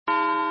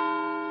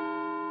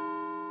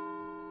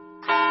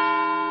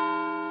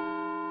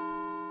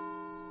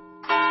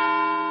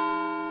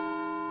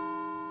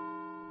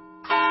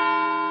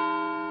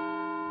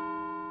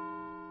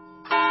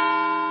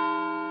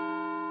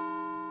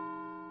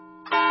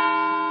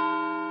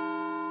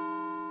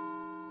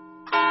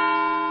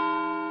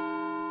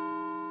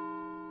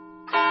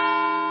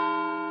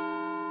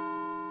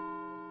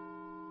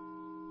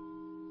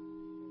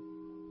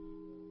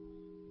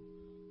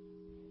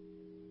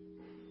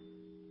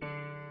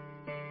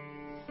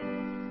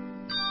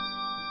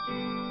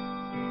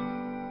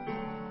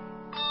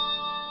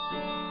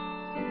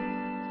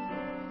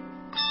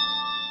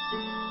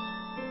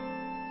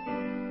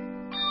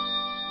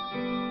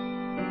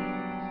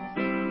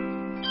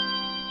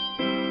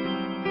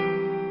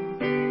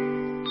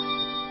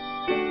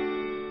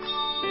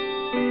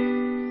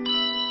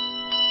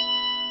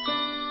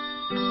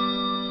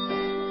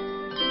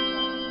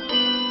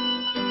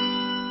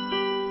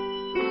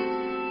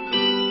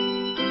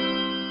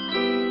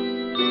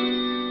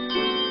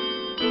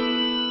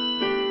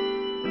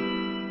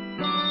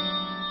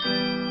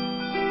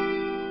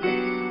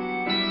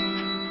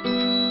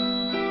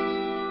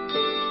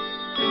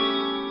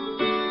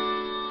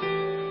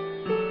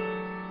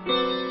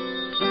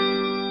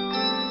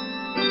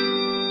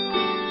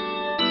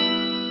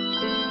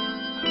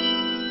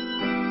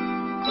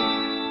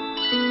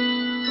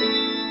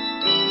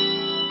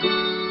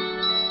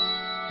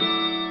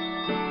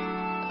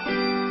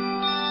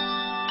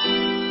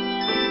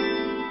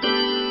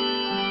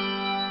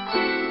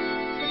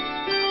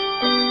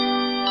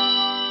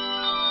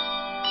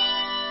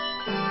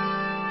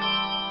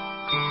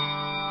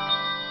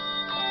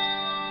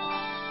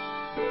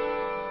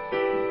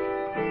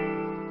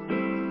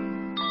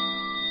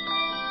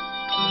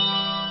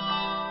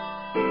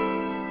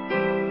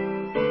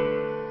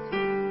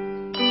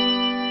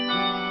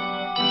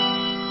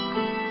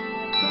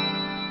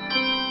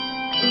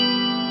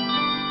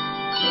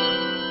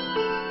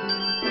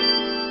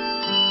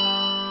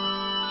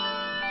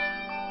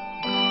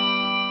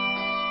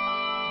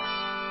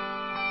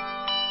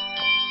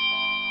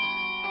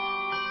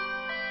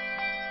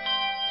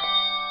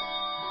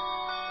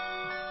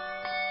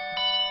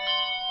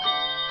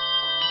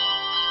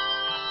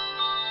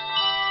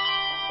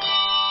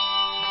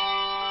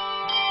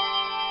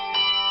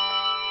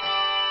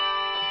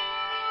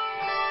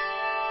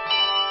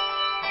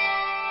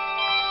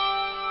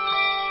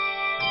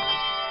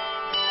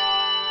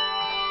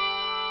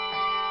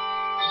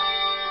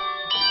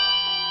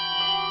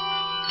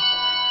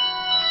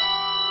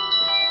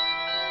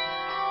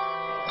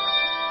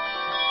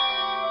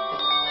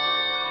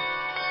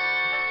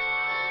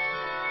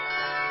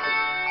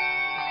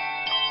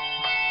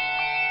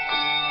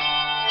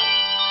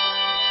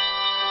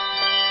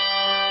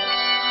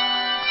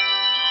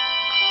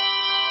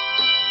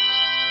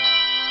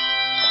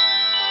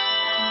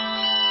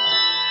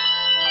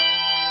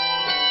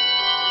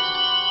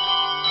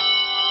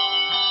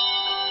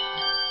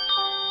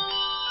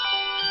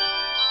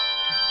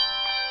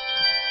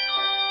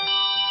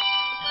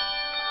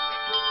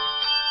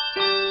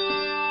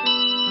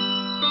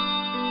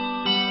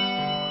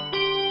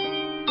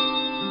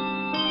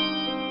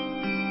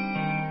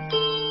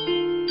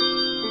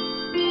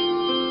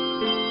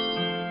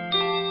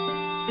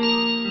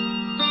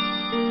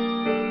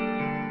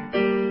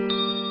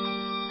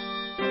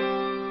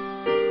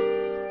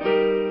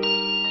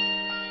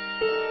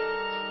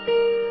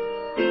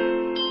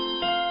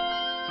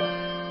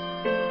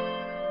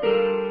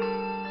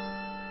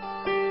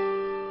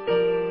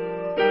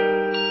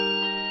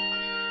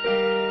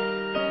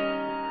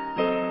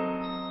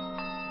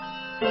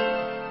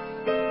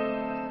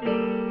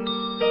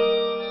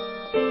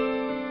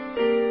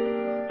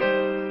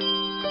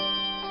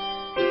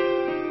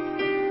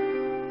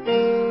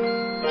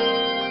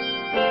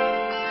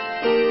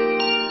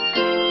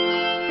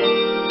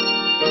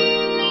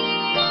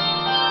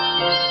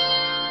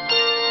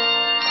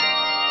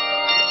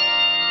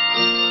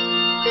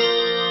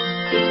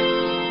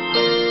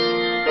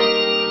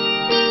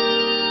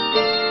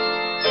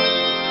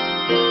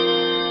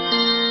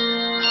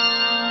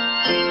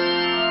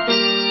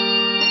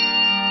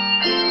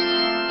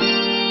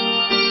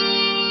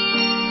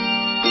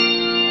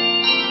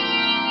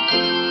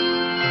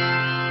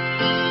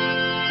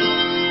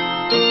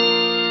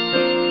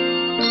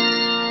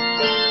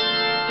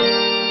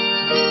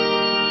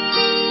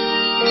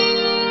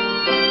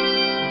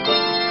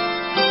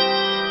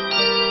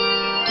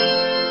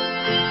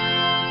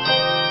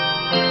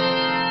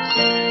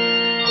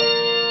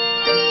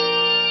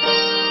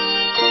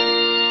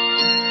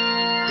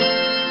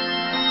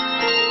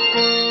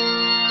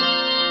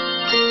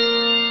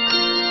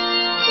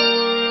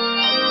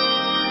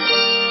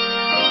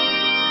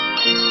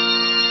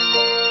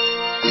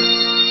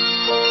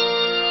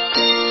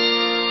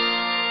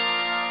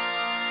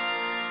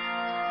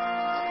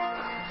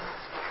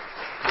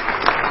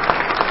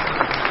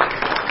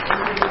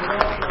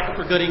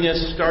getting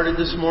us started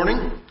this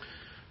morning.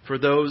 For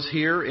those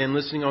here and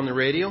listening on the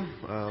radio,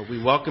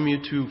 we welcome you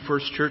to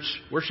First Church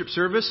worship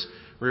service.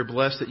 We're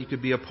blessed that you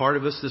could be a part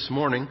of us this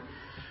morning.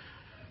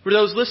 For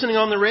those listening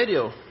on the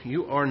radio,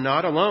 you are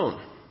not alone.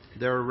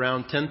 There are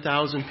around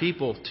 10,000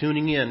 people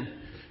tuning in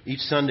each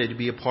Sunday to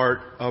be a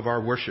part of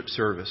our worship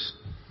service.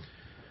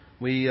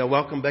 We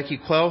welcome Becky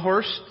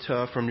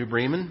Quellhorst from New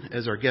Bremen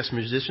as our guest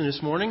musician this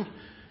morning,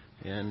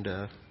 and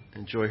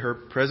enjoy her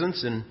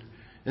presence and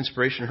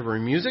inspiration of her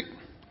music.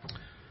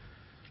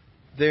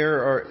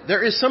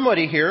 There is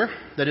somebody here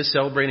that is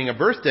celebrating a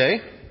birthday.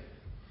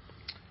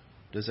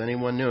 Does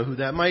anyone know who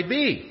that might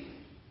be?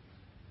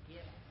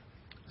 Yes.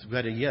 It's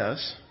got a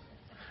yes.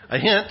 A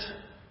hint.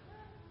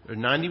 They're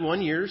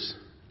 91 years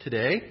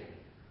today.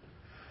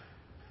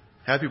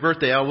 Happy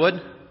birthday,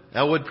 Elwood.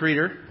 Elwood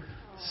Preeter,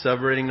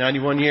 celebrating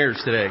 91 years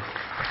today.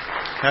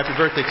 Happy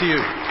birthday to you.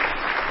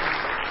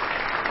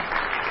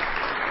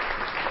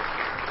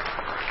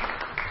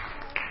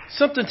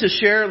 Something to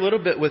share a little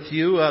bit with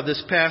you.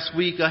 This past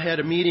week I had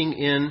a meeting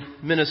in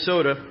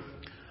Minnesota.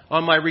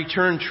 On my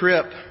return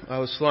trip, I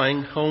was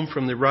flying home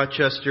from the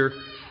Rochester,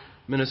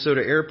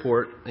 Minnesota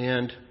airport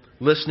and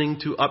listening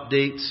to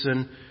updates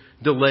and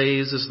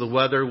delays as the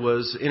weather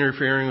was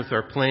interfering with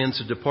our plans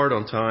to depart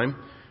on time,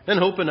 and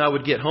hoping I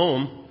would get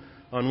home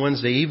on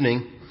Wednesday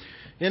evening.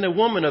 And a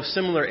woman of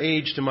similar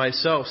age to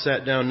myself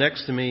sat down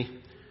next to me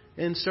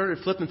and started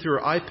flipping through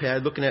her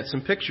iPad looking at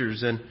some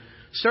pictures, and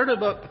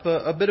started up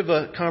a bit of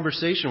a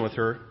conversation with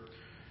her.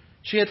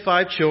 She had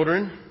 5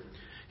 children,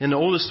 and the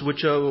oldest,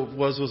 which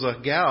was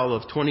a gal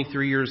of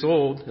 23 years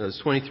old.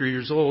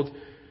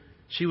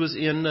 She was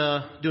in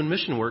doing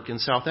mission work in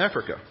South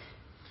Africa.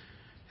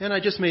 And I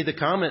just made the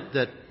comment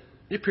that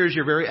it appears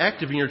you're very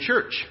active in your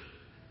church.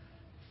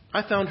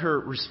 I found her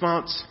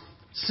response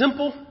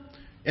simple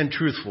and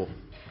truthful.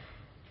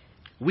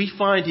 We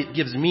find it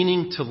gives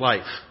meaning to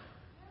life.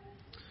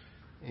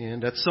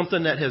 And that's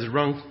something that has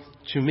rung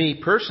to me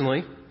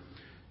personally,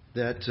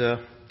 that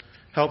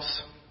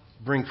helps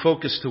bring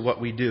focus to what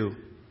we do.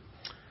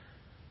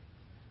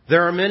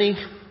 There are many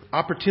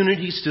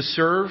opportunities to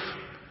serve,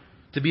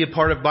 to be a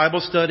part of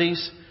Bible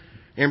studies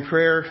and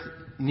prayer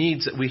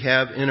needs that we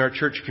have in our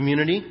church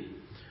community.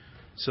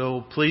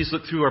 So please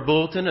look through our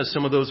bulletin, as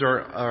some of those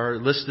are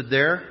listed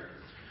there.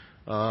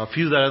 A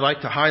few that I'd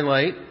like to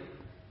highlight.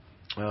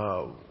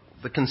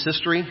 The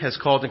consistory has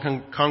called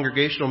a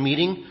congregational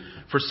meeting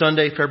for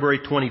Sunday, February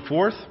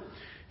 24th.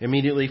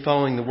 Immediately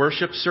following the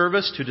worship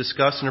service, to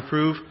discuss and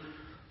approve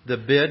the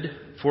bid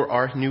for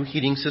our new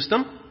heating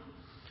system.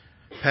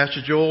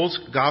 Pastor Joel's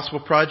Gospel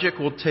Project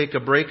will take a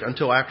break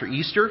until after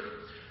Easter.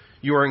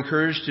 You are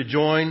encouraged to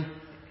join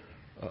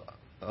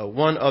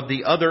one of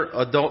the other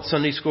adult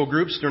Sunday school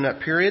groups during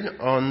that period.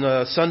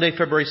 On Sunday,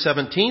 February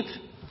 17th,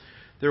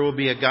 there will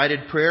be a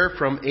guided prayer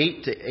from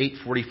 8 to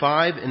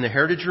 8:45 in the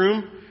Heritage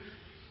Room.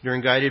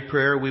 During guided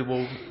prayer, we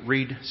will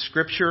read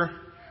Scripture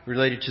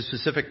related to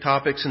specific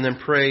topics and then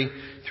pray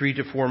 3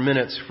 to 4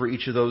 minutes for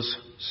each of those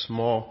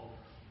small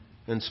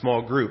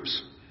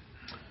groups.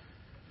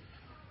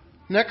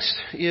 Next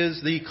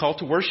is the call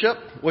to worship,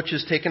 which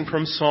is taken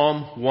from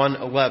Psalm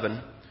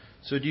 111.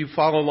 So do you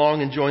follow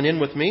along and join in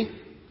with me?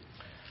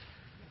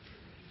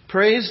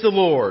 Praise the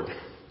Lord.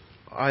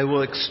 I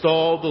will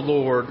extol the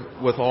Lord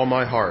with all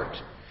my heart,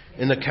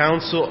 in the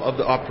council of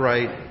the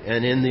upright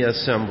and in the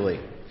assembly.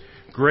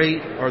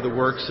 Great are the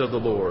works of the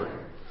Lord.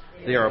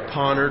 They are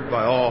pondered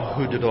by all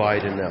who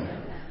delight in them.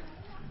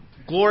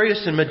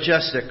 Glorious and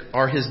majestic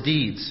are his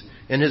deeds,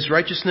 and his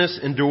righteousness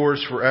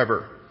endures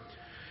forever.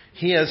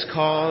 He has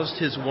caused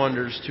his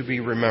wonders to be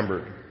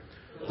remembered.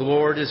 The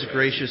Lord is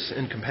gracious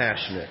and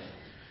compassionate.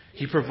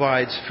 He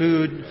provides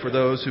food for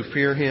those who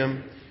fear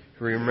him.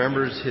 He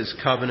remembers his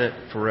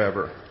covenant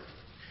forever.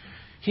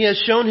 He has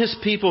shown his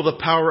people the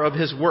power of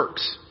his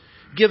works,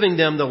 giving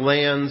them the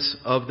lands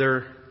of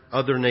their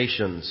other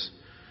nations.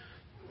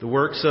 The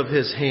works of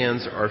his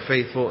hands are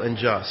faithful and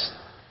just.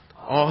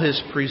 All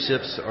his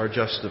precepts are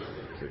just.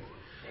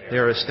 They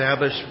are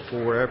established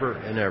forever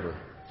and ever,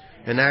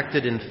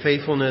 enacted in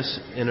faithfulness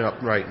and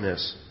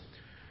uprightness.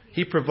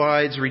 He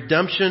provides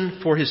redemption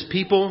for his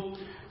people.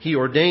 He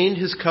ordained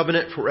his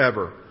covenant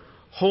forever.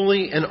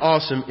 Holy and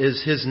awesome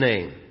is his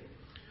name.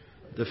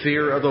 The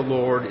fear of the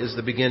Lord is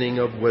the beginning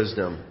of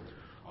wisdom.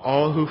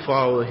 All who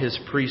follow his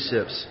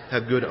precepts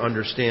have good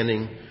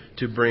understanding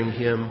to bring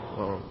him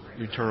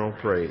eternal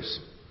praise.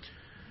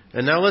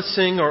 And now let's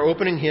sing our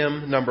opening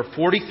hymn, number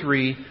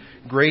 43,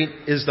 Great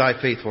is Thy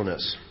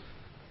Faithfulness.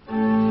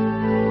 King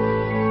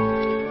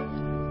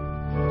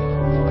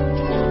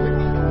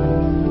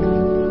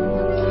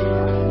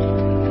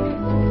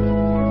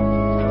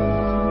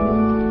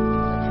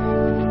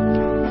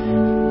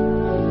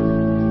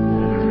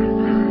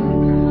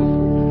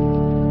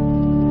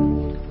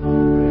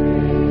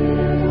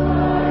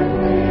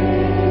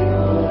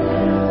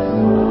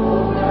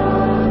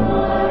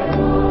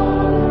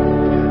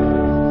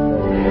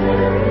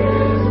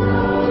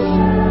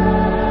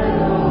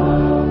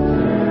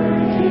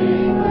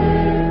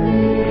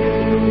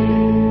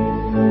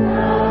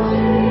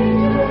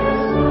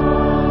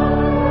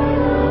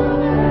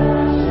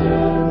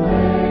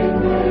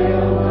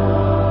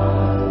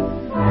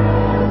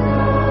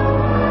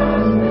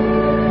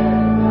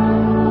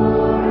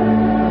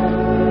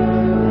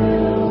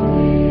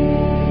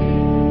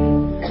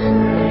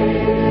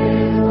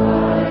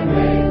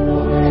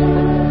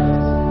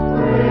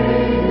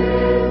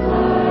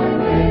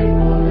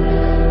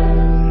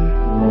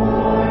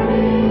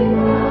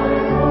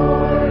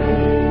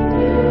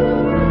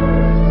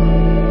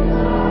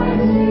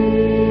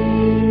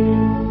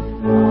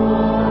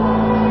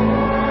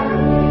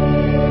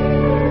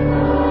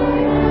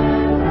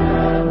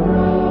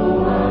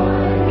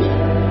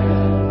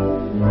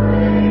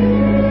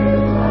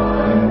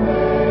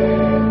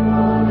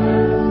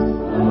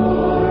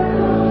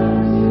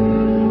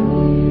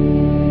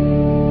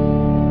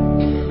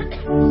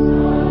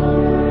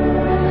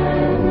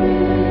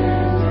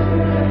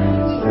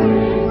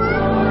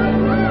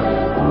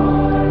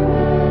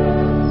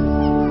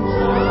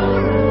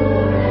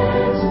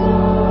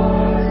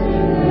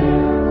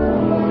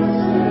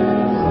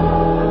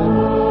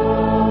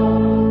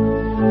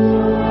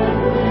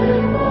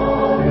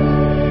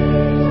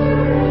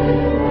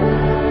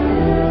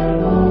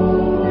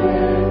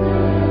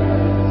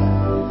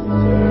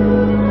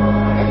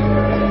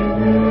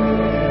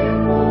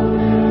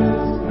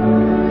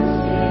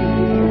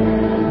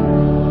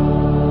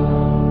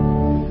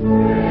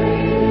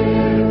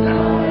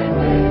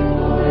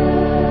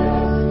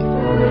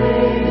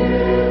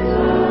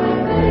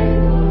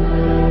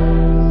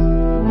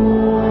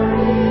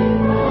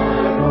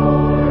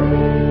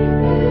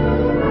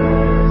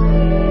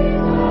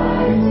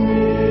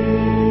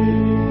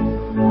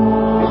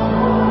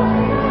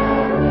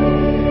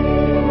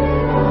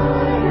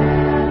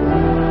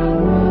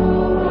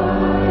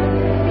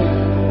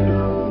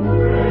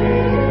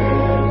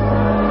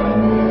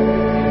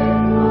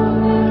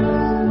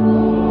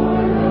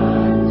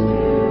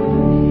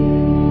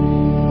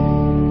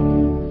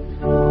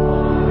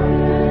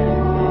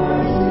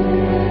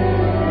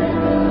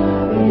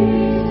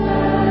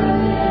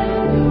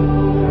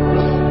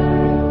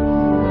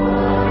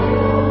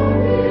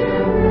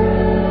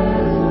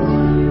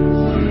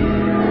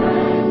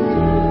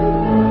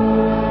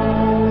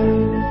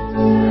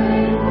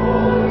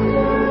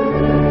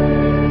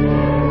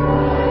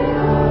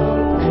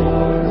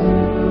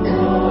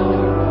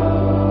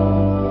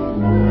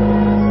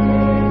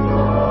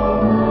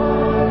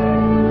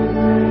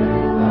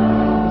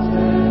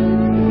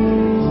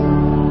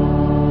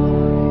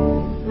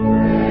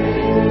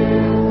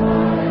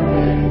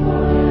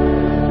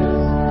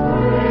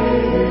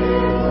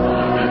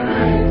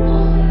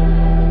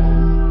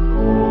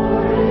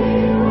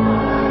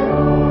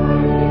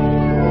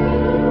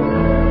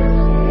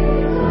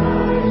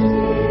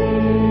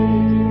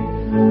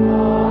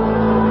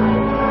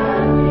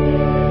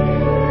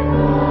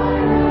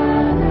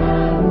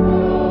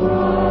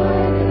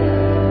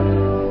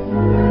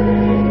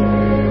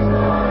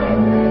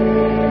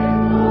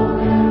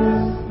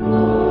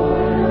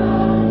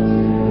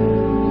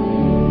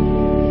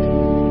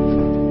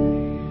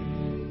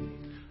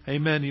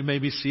and you may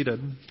be seated.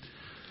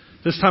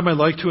 This time I'd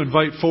like to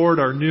invite forward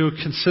our new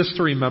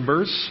consistory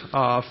members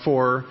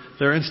for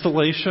their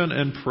installation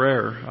and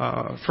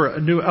prayer. For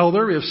a new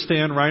elder, we have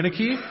Stan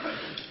Reinecke,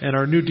 and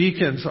our new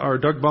deacons are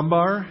Doug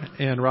Bumbar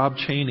and Rob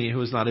Cheney,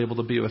 who is not able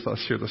to be with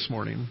us here this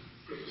morning.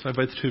 So I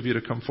invite the two of you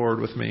to come forward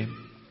with me.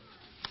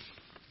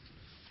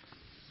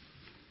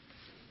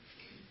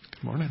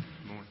 Good morning.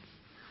 Good morning.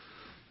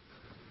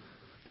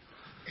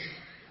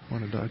 Good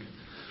morning, Doug.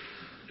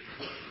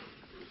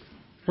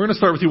 We're going to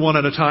start with you one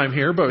at a time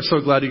here, but we're so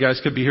glad you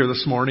guys could be here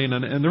this morning.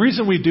 And the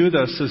reason we do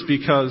this is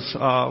because,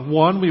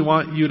 one, we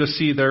want you to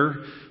see their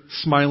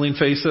smiling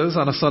faces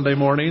on a Sunday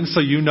morning so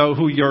you know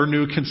who your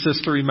new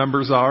consistory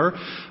members are.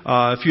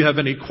 If you have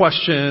any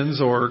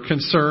questions or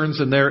concerns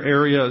in their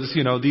areas,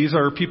 these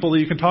are people that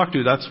you can talk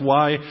to. That's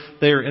why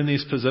they are in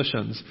these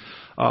positions.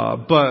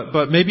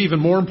 But maybe even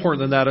more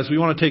important than that is we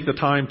want to take the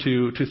time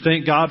to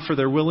thank God for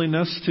their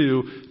willingness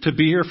to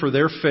be here, for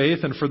their faith,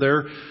 and for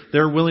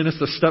their willingness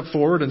to step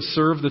forward and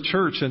serve the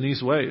church in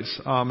these ways.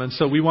 And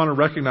so we want to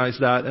recognize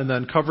that and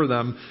then cover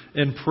them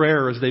in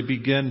prayer as they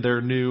begin their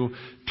new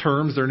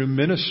terms, their new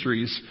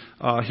ministries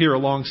here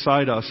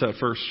alongside us at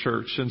First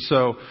Church. And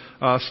so,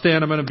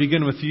 Stan, I'm going to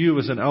begin with you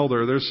as an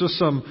elder. There's just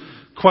some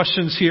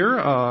questions here,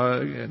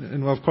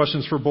 and we'll have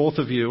questions for both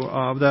of you,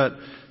 that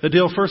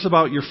deal first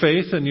about your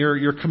faith and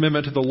your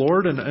commitment to the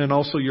Lord, and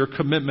also your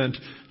commitment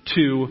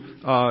to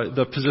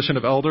the position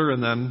of elder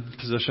and then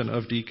position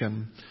of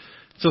deacon.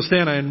 So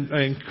Stan,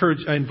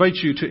 I invite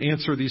you to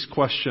answer these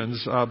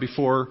questions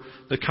before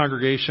the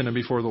congregation and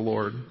before the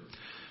Lord.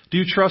 Do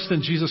you trust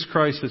in Jesus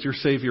Christ as your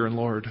Savior and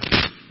Lord?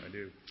 I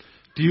do.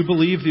 Do you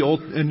believe the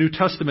Old and New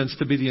Testaments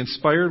to be the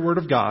inspired Word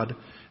of God?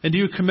 And do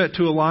you commit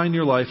to align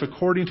your life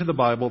according to the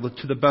Bible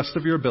to the best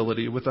of your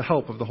ability with the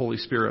help of the Holy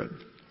Spirit?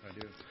 I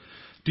do.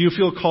 Do you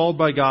feel called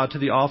by God to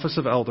the office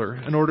of elder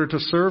in order to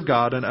serve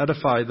God and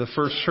edify the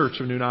First Church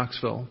of New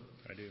Knoxville?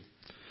 I do.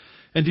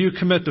 And do you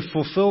commit to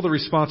fulfill the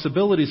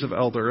responsibilities of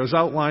elder as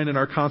outlined in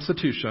our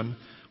Constitution,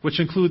 which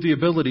include the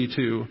ability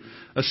to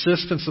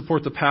assist and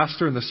support the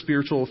pastor in the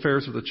spiritual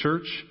affairs of the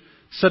church,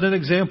 set an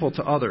example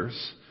to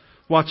others,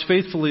 watch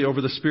faithfully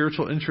over the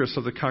spiritual interests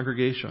of the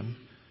congregation,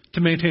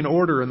 to maintain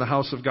order in the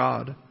house of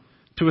God,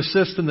 to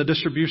assist in the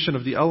distribution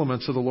of the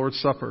elements of the Lord's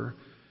Supper,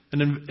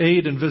 and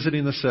aid in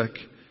visiting the sick,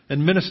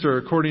 and minister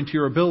according to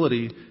your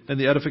ability in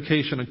the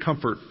edification and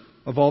comfort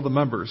of all the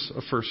members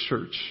of First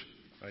Church?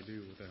 I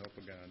do, with the help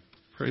of God.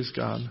 Praise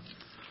God.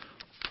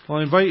 Well,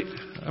 I'm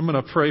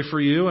going to pray for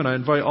you, and I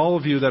invite all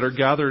of you that are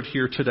gathered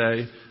here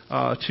today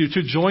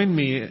to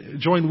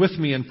join with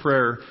me in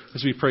prayer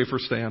as we pray for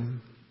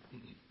Stan.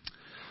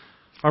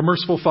 Our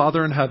merciful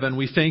Father in heaven,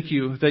 we thank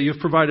you that you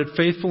have provided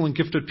faithful and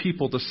gifted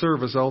people to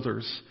serve as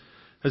elders.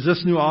 As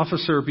this new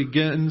officer as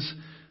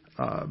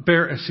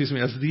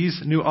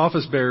these new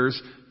office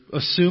bearers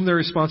assume their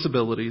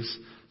responsibilities,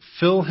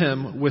 fill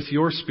him with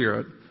your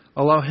Spirit,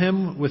 endow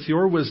him with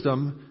your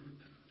wisdom,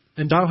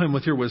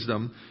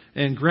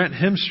 and grant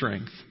him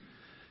strength.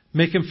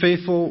 Make him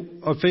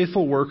a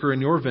faithful worker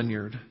in your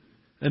vineyard,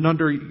 and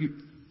under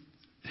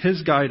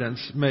his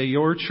guidance may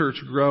your church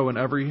grow in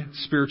every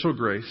spiritual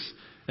grace,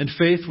 and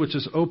faith which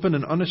is open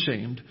and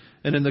unashamed,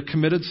 and in the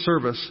committed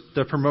service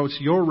that promotes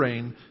your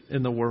reign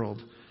in the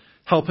world.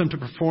 Help him to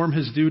perform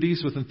his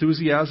duties with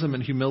enthusiasm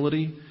and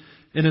humility.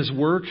 In his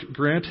work,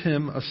 grant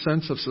him a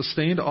sense of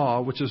sustained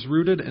awe which is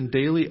rooted in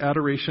daily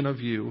adoration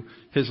of you,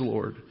 his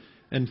Lord.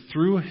 And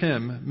through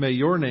him may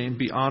your name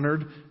be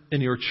honored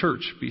and your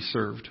church be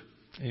served.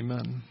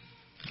 Amen.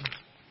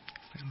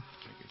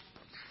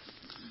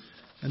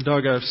 And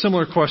Doug, I have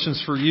similar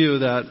questions for you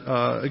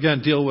that,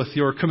 again, deal with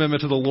your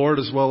commitment to the Lord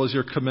as well as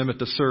your commitment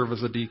to serve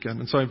as a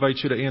deacon. And so I invite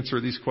you to answer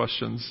these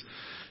questions.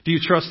 Do you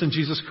trust in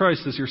Jesus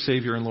Christ as your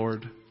Savior and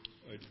Lord?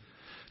 I do.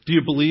 Do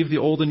you believe the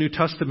Old and New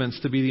Testaments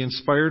to be the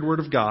inspired Word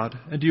of God?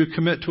 And do you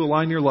commit to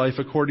align your life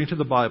according to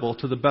the Bible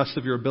to the best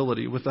of your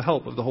ability with the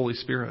help of the Holy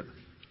Spirit?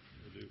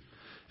 I do.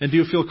 And do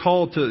you feel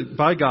called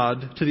by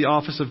God to the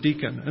office of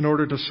deacon in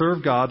order to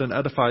serve God and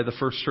edify the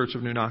First Church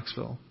of New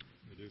Knoxville?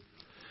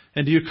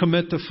 And do you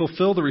commit to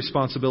fulfill the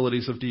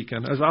responsibilities of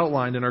deacon as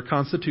outlined in our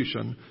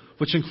Constitution,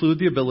 which include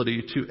the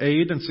ability to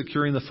aid in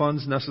securing the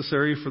funds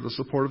necessary for the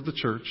support of the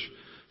church,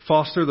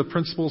 foster the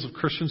principles of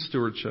Christian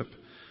stewardship,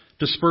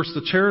 disperse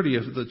the charity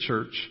of the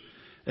church,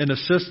 and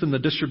assist in the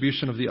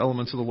distribution of the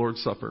elements of the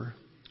Lord's Supper?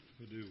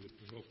 I do, with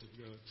the help of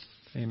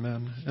God.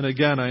 Amen. And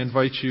again, I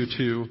invite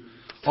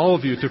all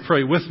of you to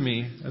pray with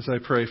me as I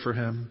pray for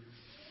him.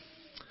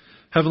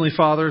 Heavenly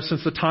Father,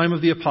 since the time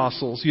of the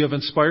apostles, you have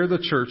inspired the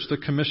church to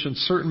commission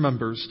certain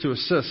members to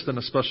assist in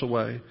a special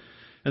way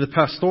in the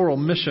pastoral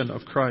mission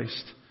of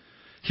Christ.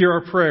 Hear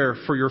our prayer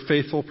for your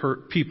faithful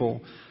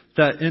people,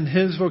 that in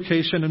his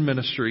vocation and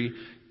ministry,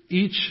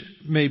 each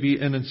may be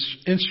an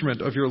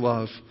instrument of your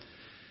love.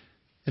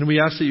 And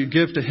we ask that you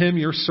give to him,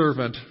 your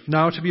servant,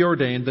 now to be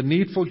ordained, the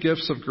needful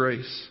gifts of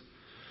grace.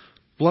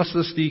 Bless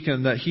this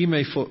deacon that he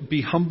may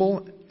be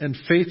humble and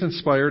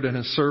faith-inspired in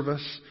his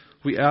service.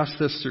 We ask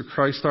this through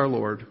Christ our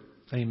Lord.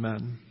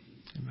 Amen.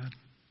 Amen.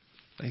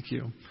 Thank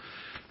you.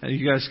 And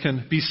you guys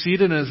can be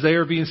seated, and as they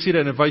are being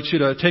seated, I invite you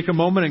to take a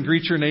moment and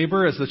greet your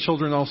neighbor as the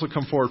children also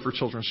come forward for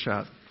children's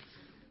chat.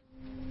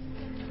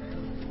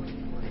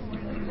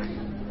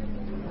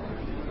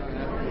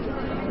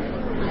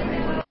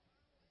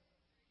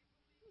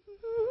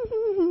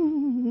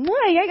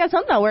 I got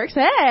something that works.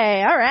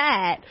 Hey, all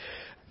right.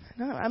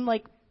 I'm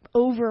like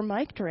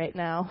over-mic'd right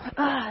now.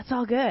 It's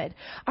all good.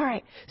 All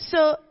right.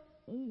 So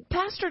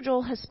Pastor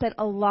Joel has spent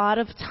a lot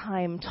of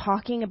time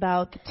talking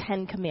about the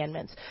 10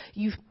 Commandments.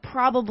 You've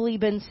probably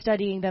been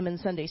studying them in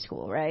Sunday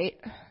school, right?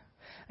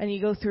 And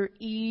you go through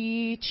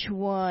each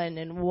one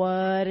and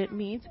what it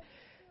means.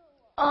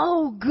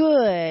 Oh,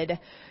 good.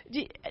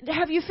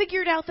 Have you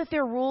figured out that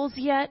they're rules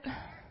yet?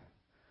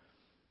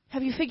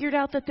 Have you figured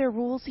out that they're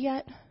rules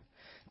yet?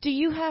 Do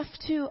you have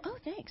to... Oh,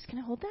 thanks. Can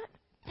I hold that?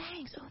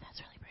 Thanks. Oh,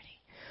 that's really pretty.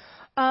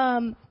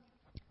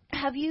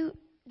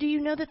 Do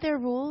you know that they're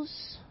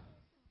rules?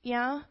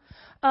 Yeah?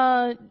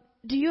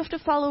 Do you have to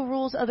follow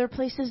rules other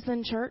places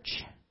than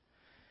church?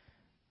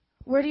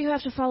 Where do you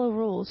have to follow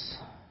rules?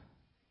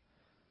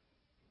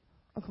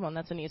 Oh, come on,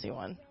 that's an easy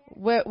one.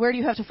 Where do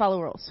you have to follow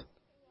rules?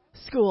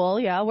 School,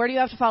 yeah. Where do you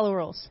have to follow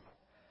rules?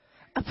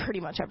 Pretty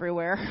much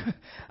everywhere.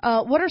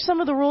 What are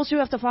some of the rules you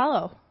have to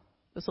follow?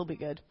 This will be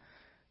good.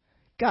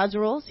 God's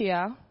rules,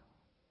 yeah.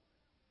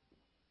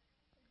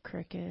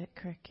 Cricket.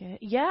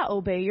 Yeah,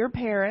 obey your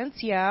parents,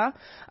 yeah.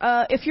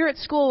 If you're at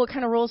school, what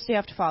kind of rules do you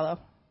have to follow?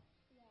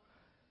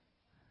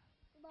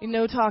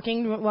 No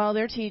talking while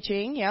they're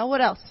teaching, yeah. What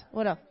else?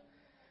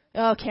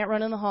 Oh, can't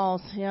run in the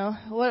halls, yeah.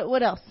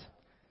 What else?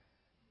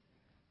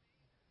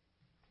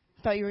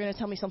 Thought you were going to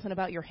tell me something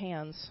about your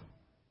hands.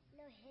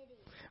 No hitting.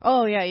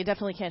 Oh, yeah, you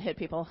definitely can't hit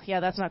people. Yeah,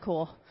 that's not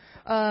cool.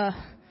 Oh,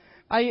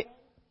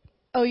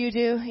 you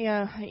do?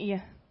 Yeah.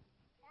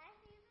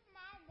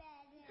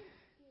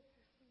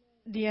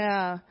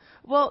 Yeah.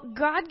 Well,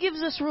 God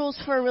gives us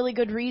rules for a really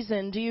good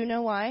reason. Do you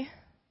know why?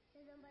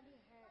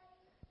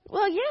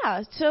 Well,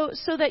 yeah,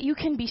 so that you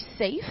can be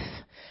safe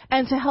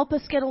and to help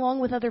us get along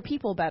with other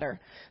people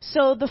better.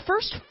 So the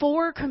first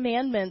 4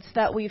 commandments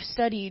that we've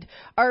studied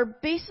are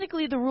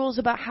basically the rules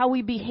about how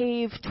we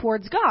behave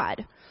towards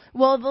God.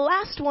 Well,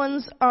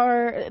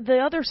 the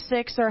other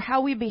 6 are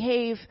how we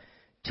behave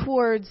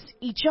towards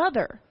each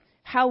other,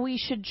 how we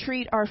should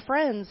treat our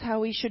friends,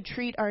 how we should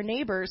treat our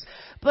neighbors.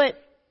 But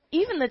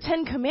even the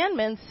 10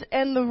 Commandments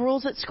and the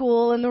rules at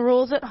school and the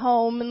rules at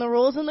home and the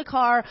rules in the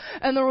car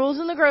and the rules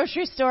in the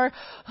grocery store,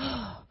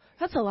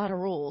 that's a lot of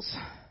rules.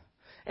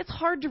 It's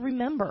hard to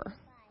remember.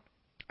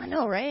 I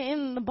know, right?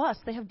 In the bus.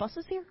 They have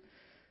buses here?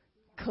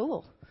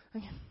 Cool.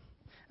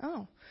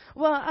 Oh.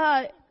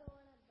 Well,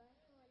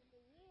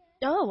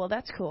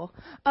 that's cool.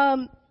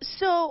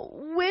 So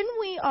when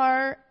we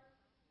are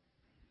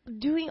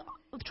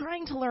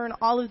trying to learn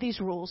all of these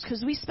rules,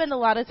 because we spend a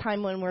lot of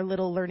time when we're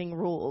little learning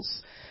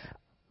rules,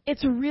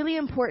 it's really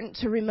important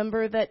to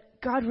remember that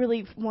God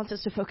really wants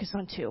us to focus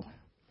on 2.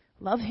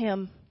 Love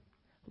Him,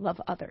 love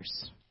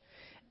others.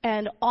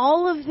 And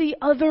all of the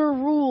other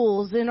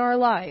rules in our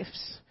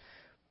lives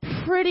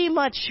pretty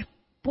much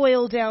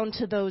boil down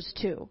to those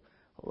 2.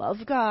 Love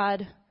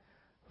God,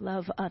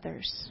 love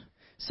others.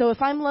 So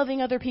if I'm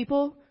loving other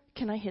people,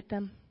 can I hit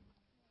them?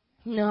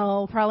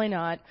 No, probably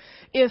not.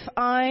 If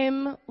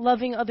I'm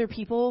loving other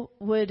people,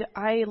 would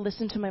I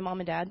listen to my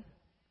mom and dad?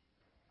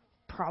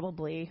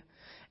 Probably.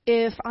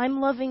 If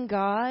I'm loving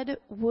God,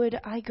 would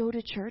I go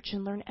to church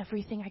and learn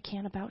everything I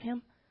can about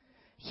Him?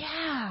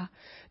 Yeah,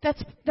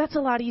 that's a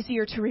lot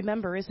easier to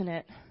remember, isn't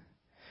it?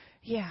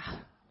 Yeah,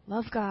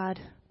 love God,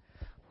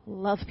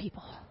 love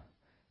people.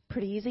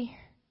 Pretty easy?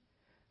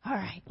 All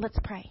right, let's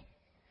pray.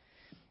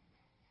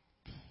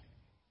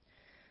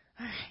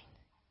 All right.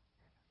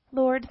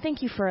 Lord,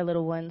 thank you for our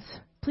little ones.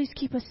 Please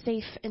keep us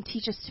safe and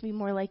teach us to be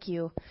more like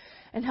you.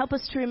 And help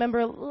us to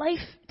remember life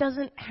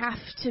doesn't have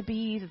to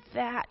be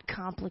that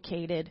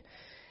complicated.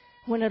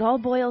 When it all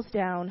boils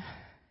down,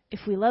 if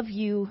we love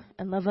you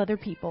and love other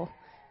people,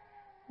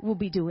 we'll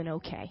be doing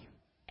okay.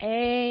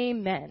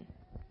 Amen.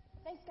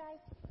 Thanks, guys.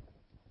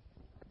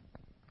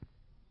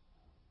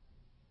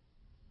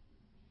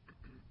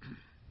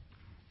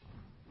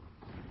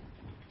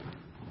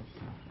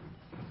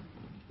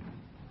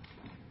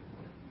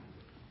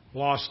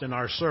 Lost in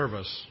our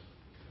service.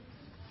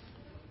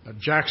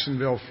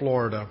 Jacksonville,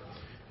 Florida.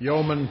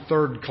 Yeoman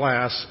 3rd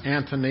Class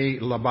Anthony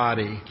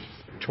Labate,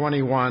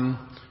 21,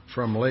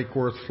 from Lake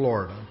Worth,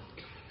 Florida.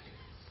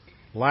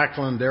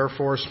 Lackland Air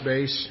Force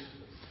Base,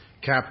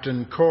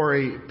 Captain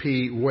Corey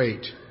P.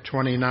 Waite,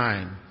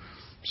 29,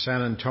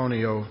 San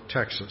Antonio,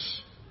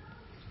 Texas.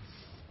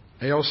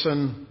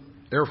 Ailson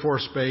Air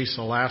Force Base,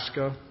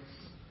 Alaska,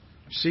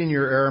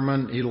 Senior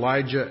Airman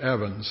Elijah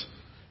Evans,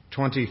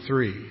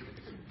 23,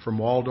 from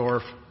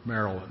Waldorf,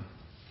 Maryland.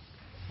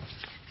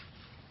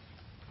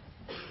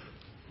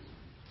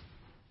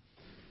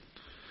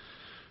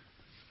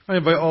 I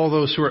invite all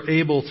those who are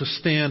able to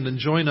stand and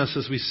join us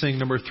as we sing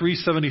number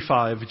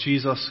 375,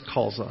 Jesus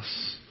Calls Us.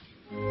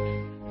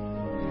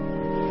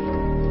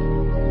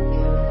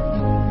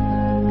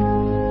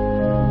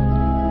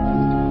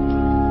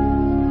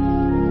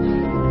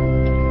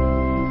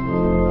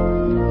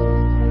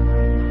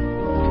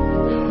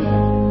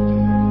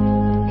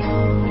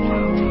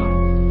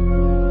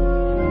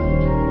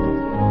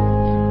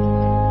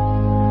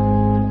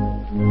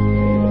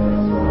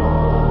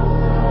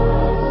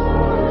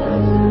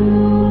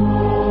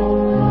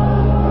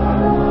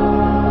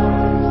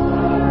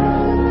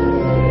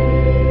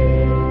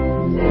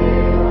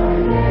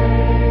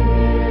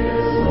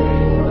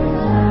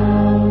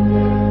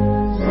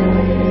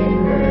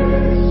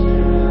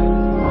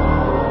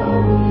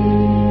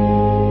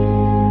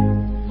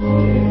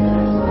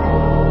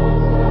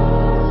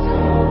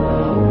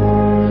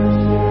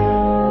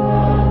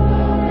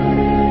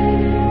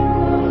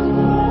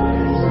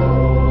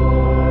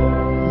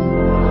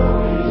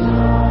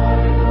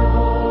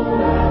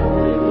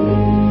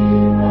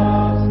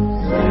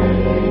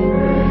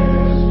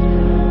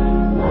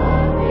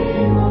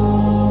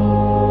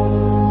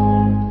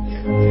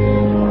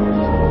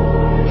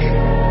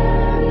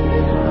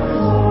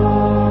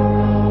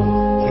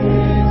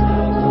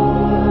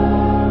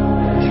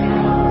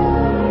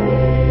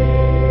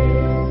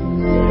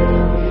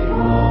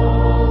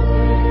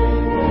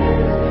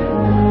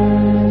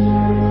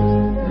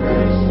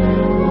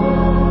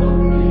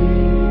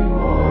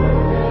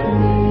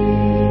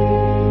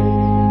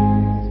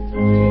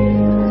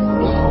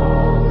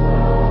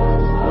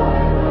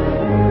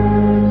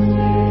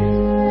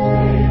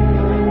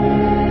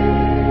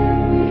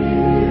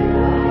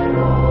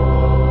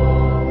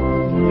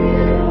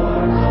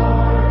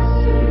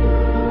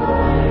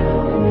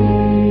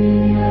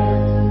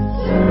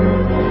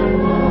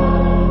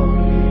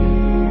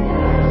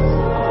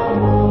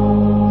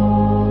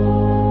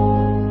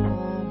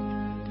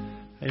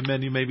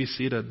 be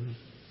seated.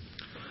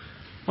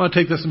 I want to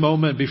take this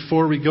moment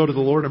before we go to the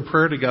Lord in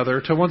prayer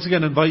together to once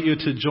again invite you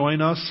to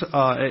join us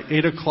at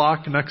 8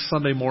 o'clock next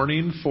Sunday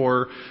morning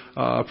for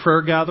a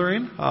prayer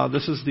gathering.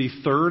 This is the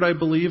third, I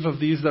believe,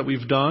 of these that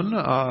we've done.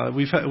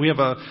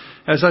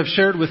 As I've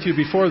shared with you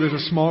before, there's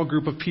a small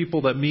group of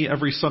people that meet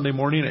every Sunday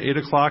morning at 8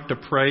 o'clock to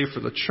pray for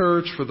the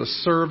church, for the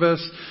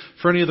service,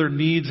 for any other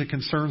needs and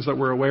concerns that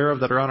we're aware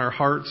of that are on our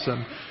hearts.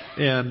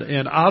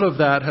 And out of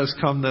that has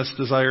come this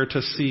desire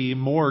to see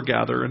more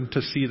gather and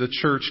to see the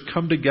church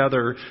come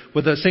together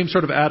with that same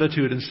sort of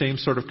attitude and same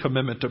sort of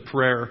commitment to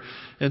prayer.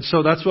 And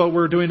so that's what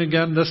we're doing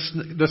again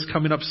this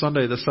coming up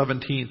Sunday, the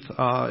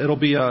 17th. It'll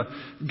be a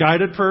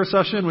guided prayer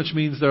session, which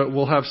means that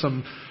we'll have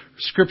some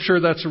scripture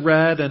that's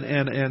read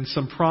and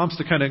some prompts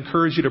to kind of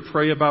encourage you to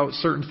pray about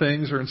certain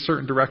things or in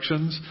certain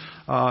directions.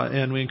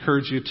 And we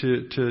encourage you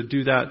to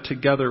do that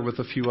together with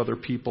a few other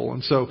people.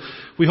 And so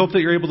we hope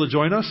that you're able to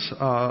join us.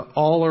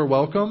 All are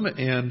welcome,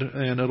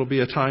 and it'll be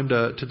a time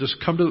to just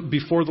come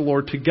before the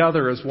Lord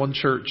together as one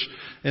church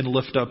and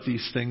lift up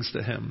these things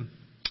to Him.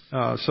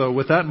 So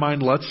with that in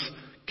mind, let's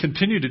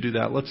continue to do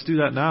that. Let's do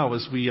that now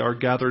as we are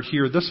gathered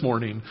here this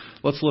morning.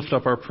 Let's lift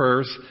up our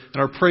prayers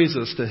and our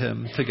praises to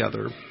Him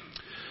together.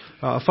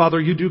 Father,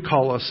 you do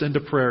call us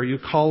into prayer. You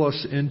call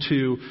us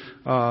into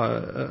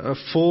a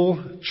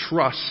full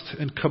trust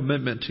and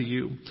commitment to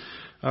you.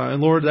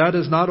 And Lord, that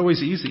is not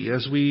always easy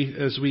as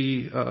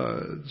we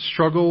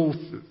struggle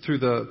through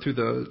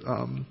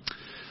the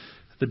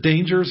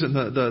dangers and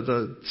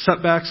the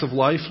setbacks of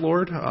life,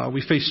 Lord.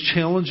 We face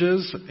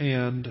challenges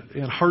and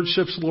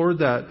hardships, Lord,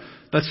 that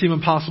seem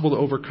impossible to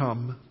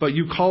overcome. But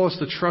you call us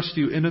to trust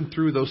you in and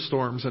through those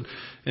storms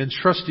and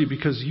trust you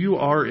because you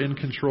are in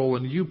control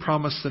and you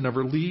promise to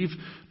never leave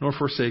nor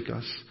forsake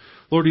us.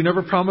 Lord, you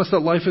never promise that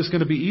life is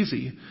going to be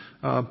easy,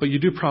 but you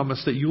do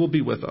promise that you will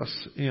be with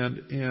us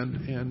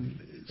and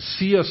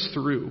see us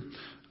through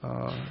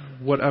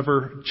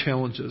whatever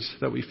challenges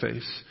that we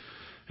face.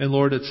 And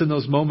Lord, it's in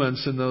those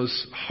moments, in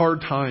those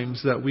hard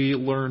times that we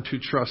learn to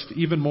trust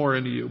even more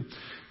in you.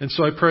 And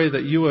so I pray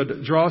that you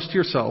would draw us to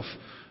yourself,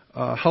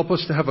 help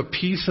us to have a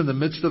peace in the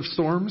midst of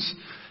storms,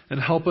 and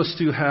help us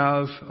to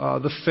have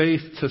the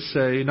faith to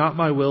say, not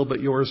my will,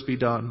 but yours be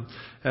done,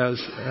 as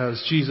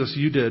Jesus,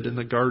 you did in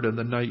the garden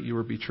the night you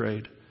were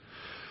betrayed.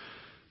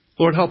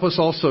 Lord, help us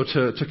also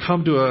to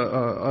come to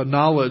a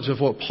knowledge of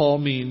what Paul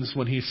means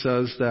when he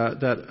says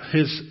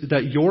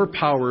that your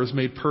power is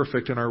made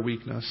perfect in our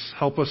weakness.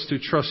 Help us to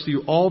trust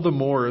you all the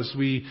more as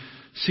we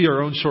see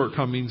our own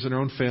shortcomings and our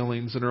own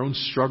failings and our own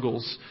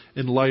struggles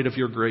in light of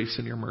your grace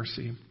and your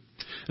mercy.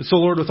 And so,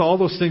 Lord, with all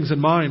those things in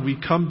mind, we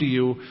come to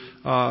you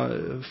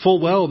full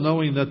well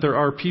knowing that there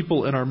are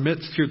people in our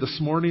midst here this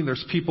morning.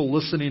 There's people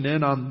listening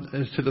in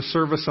to the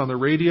service on the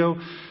radio.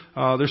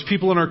 There's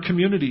people in our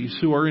communities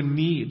who are in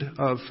need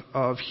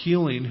of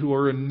healing, who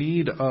are in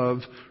need of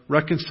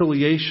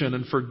reconciliation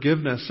and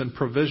forgiveness and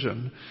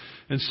provision.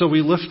 And so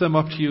we lift them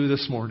up to you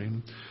this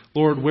morning.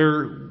 Lord,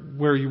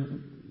 where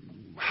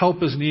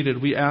help is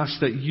needed, we ask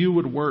that you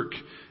would work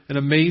in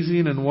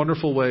amazing and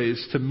wonderful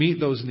ways to meet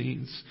those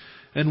needs.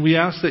 And we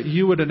ask that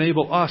you would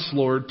enable us,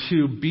 Lord,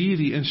 to be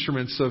the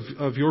instruments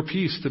of your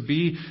peace, to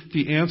be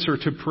the answer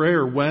to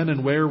prayer when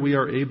and where we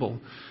are able.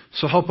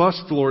 So help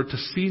us, Lord, to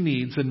see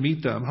needs and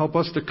meet them. Help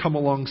us to come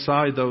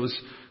alongside those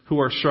who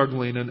are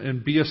struggling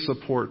and be a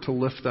support to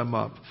lift them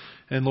up.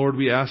 And Lord,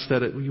 we ask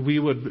that we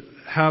would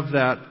have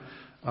that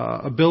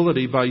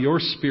ability by your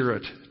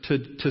Spirit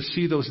to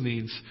see those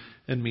needs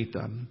and meet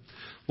them.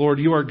 Lord,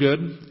 you are good,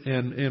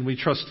 and we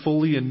trust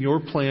fully in your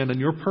plan and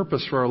your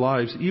purpose for our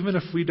lives, even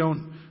if we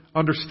don't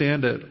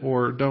understand it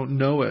or don't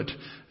know it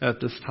at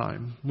this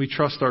time. We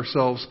trust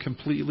ourselves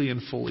completely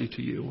and fully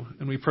to you.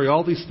 And we pray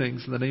all these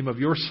things in the name of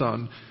your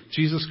Son,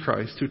 Jesus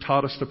Christ, who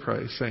taught us to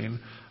pray, saying,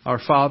 Our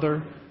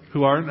Father,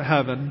 who art in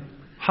heaven,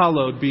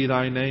 hallowed be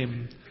thy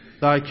name.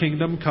 Thy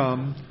kingdom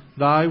come,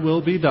 thy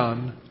will be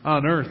done,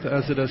 on earth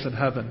as it is in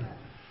heaven.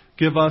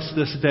 Give us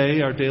this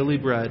day our daily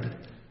bread,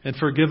 and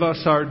forgive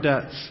us our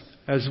debts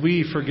as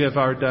we forgive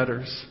our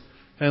debtors.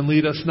 And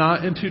lead us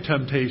not into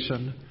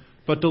temptation,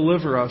 but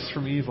deliver us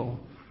from evil.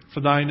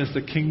 For thine is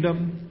the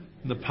kingdom,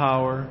 and the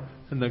power,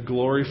 and the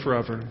glory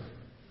forever.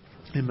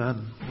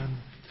 Amen. Amen.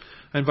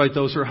 I invite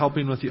those who are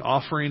helping with the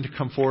offering to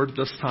come forward at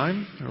this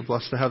time. We're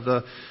blessed to have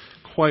the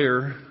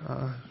choir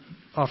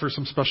offer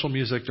some special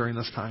music during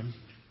this time.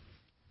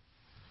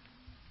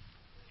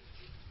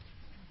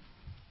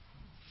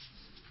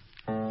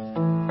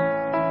 And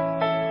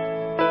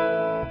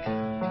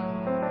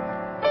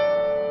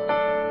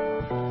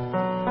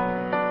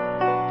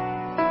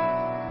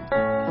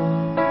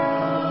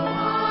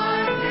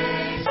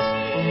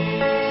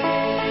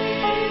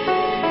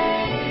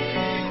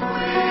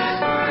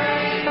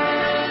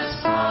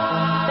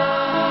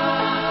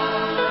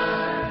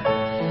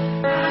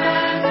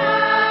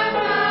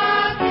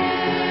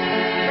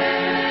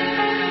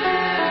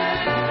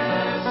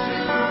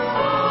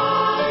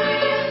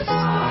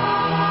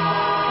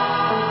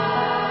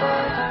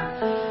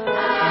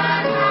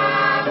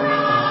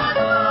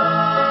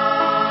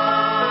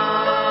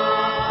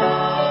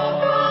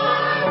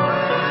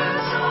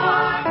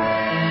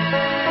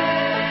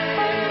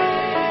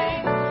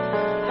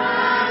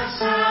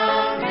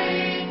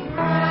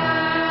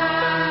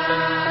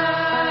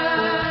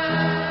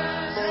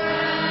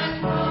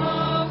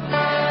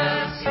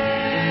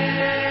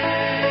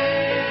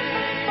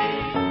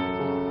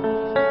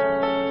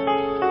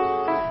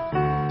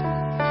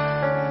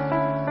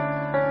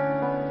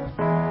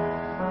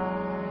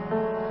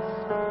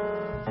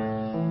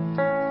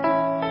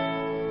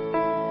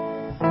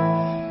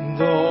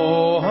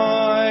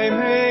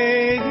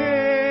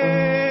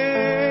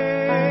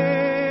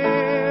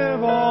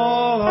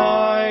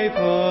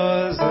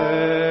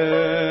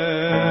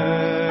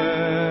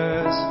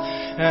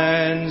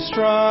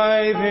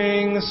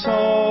soul,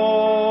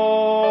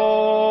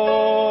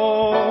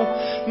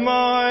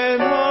 my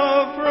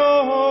love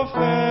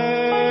profess,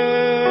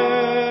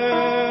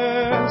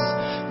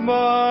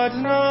 but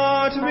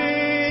not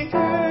begin,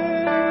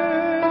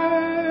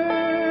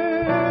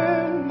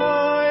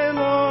 my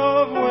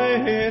love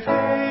within,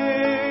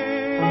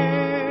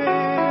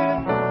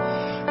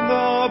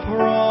 the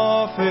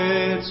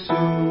prophet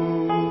soon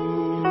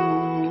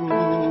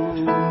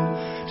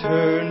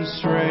turns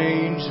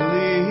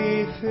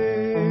strangely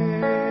thin.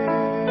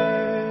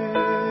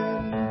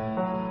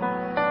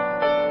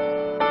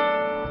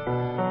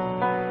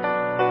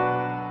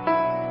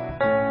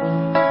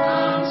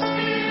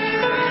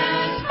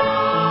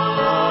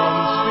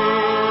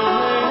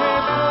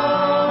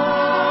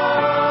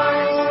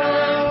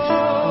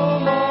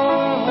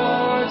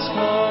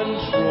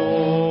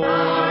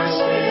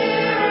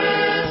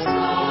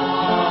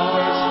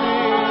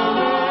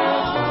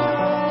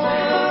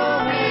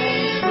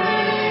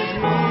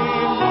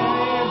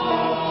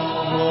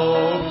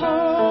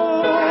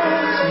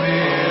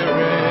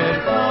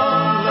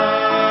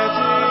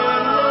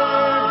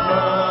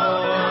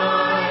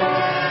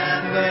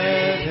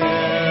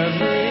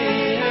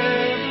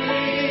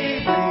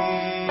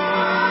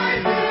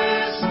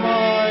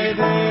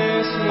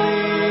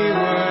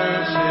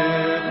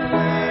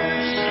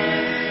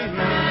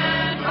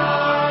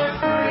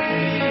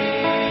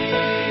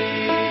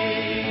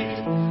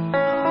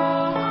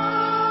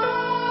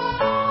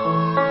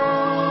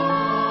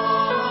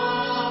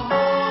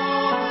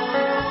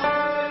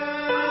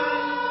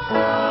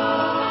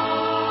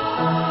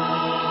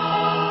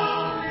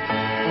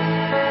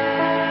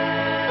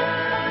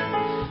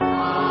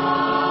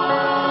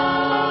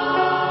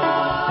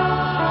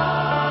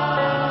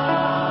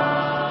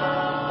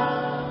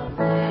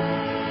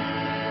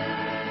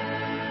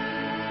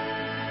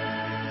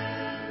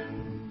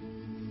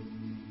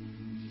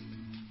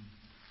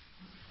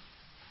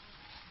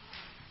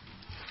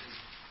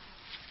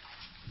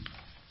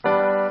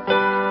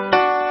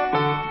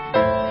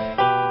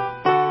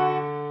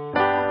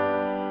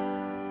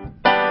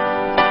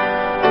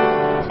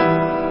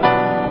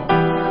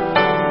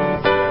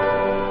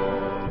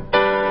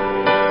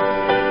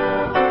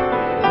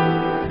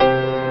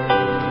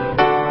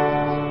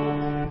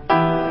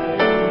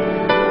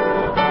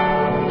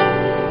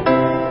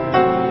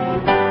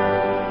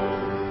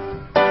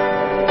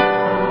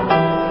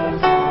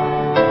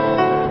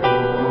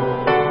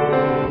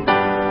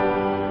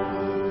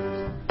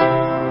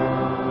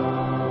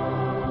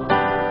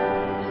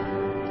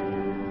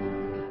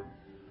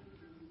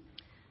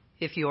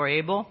 If you are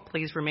able,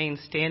 please remain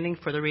standing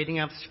for the reading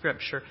of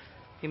Scripture.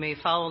 You may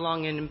follow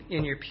along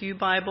in your pew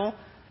Bible,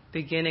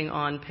 beginning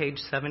on page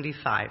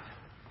 75.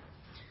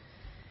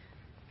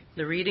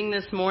 The reading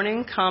this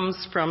morning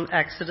comes from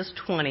Exodus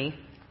 20,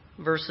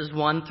 verses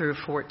 1 through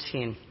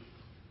 14.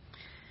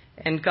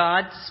 And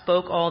God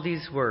spoke all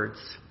these words.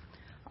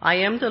 I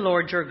am the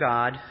Lord your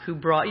God, who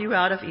brought you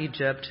out of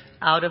Egypt,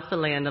 out of the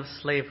land of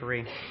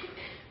slavery.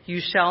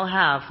 You shall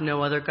have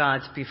no other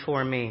gods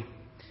before me.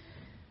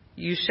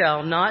 You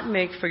shall not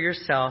make for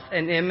yourself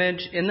an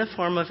image in the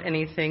form of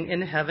anything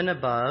in heaven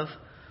above,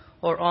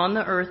 or on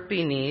the earth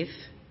beneath,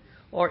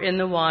 or in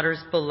the waters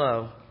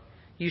below.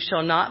 You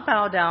shall not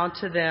bow down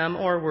to them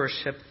or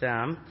worship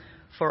them,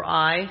 for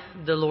I,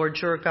 the Lord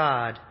your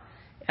God,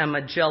 am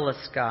a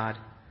jealous God,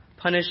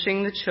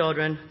 punishing the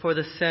children for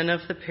the sin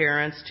of the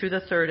parents to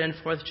the third and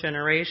fourth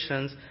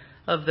generations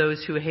of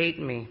those who hate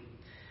me,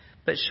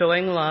 but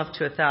showing love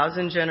to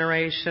 1,000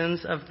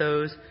 generations of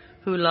those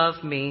who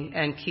love me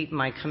and keep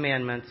my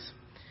commandments.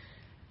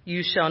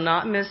 You shall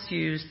not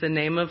misuse the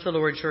name of the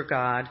Lord your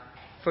God,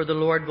 for the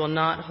Lord will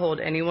not hold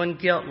anyone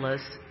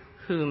guiltless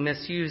who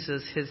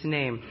misuses his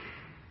name.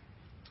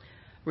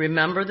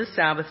 Remember the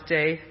Sabbath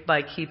day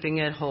by keeping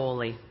it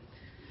holy.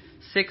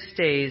 6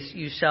 days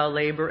you shall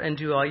labor and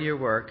do all your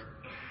work,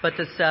 but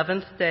the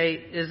seventh day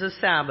is a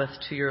Sabbath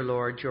to your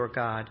Lord your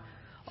God.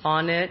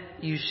 On it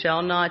you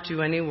shall not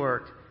do any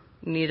work,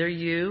 neither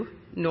you,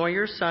 nor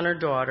your son or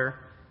daughter,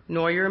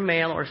 nor your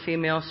male or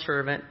female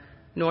servant,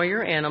 nor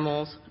your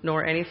animals,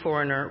 nor any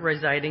foreigner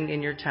residing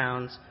in your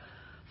towns.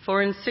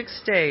 For in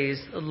 6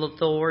 days the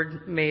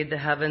Lord made the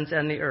heavens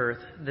and the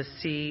earth, the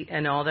sea,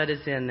 and all that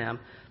is in them,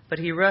 but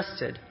he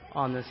rested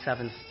on the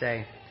seventh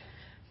day.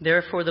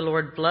 Therefore the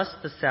Lord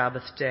blessed the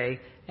Sabbath day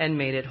and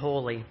made it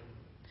holy.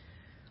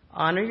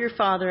 Honor your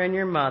father and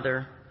your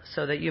mother,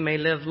 so that you may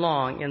live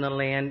long in the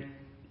land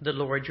the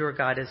Lord your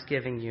God is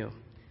giving you.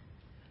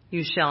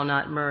 You shall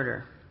not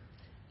murder.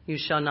 You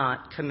shall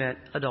not commit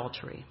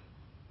adultery.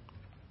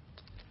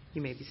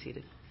 You may be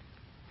seated.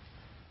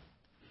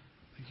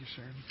 Thank you,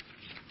 Sharon.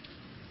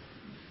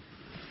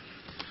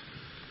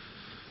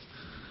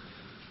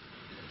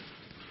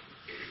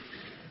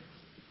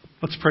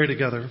 Let's pray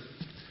together.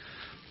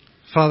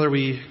 Father,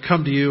 we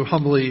come to you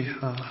humbly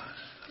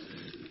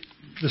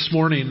this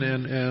morning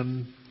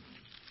and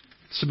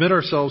submit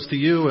ourselves to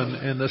you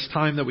and this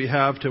time that we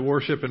have to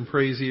worship and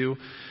praise you.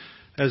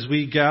 As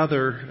we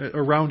gather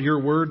around your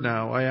word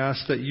now, I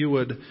ask that you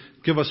would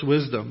give us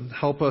wisdom,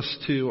 help us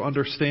to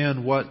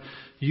understand what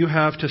you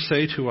have to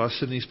say to us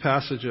in these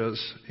passages,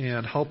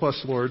 and help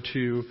us, Lord,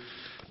 to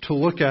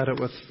look at it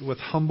with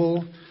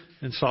humble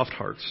and soft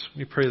hearts.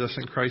 We pray this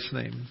in Christ's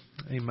name.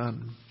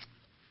 Amen.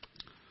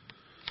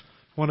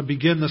 I want to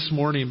begin this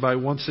morning by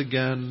once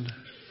again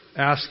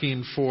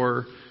asking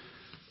for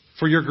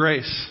your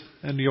grace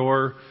and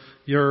your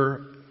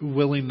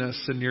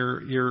willingness and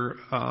your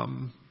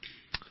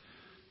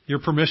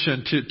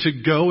permission to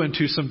go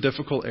into some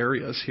difficult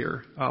areas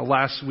here.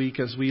 Last week,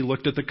 as we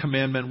looked at the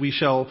commandment, you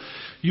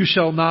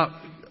shall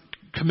not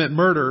commit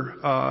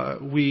murder.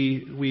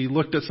 We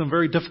looked at some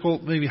very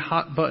difficult, maybe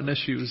hot button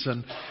issues,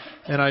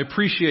 and I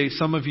appreciate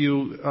some of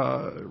you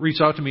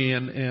reached out to me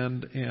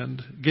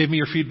and gave me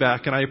your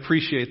feedback, and I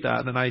appreciate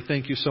that. And I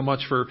thank you so much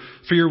for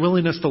your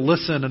willingness to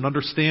listen and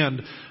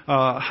understand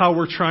how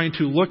we're trying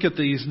to look at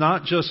these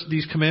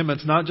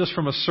commandments, not just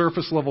from a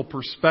surface level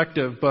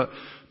perspective, but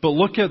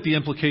look at the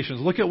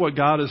implications. Look at what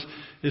God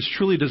is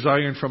truly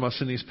desiring from us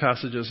in these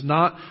passages.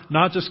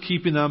 Not just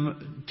keeping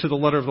them to the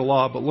letter of the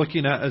law, but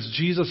looking at, as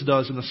Jesus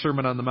does in the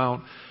Sermon on the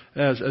Mount,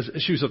 as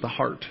issues of the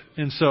heart.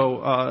 And so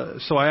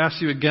I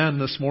ask you again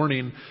this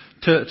morning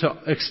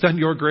to extend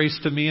your grace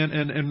to me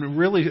and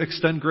really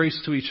extend grace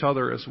to each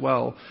other as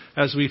well,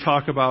 as we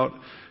talk about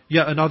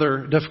yet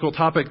another difficult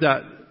topic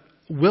that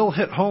will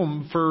hit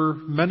home for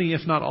many,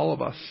 if not all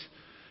of us.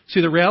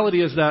 See, the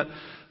reality is that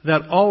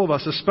all of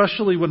us,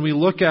 especially when we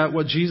look at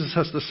what Jesus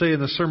has to say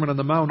in the Sermon on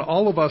the Mount,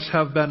 all of us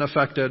have been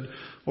affected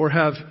or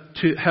had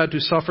to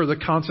suffer the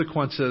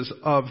consequences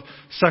of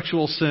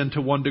sexual sin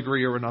to one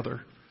degree or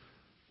another.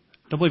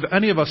 I don't believe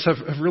any of us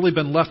have really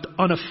been left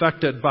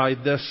unaffected by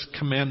this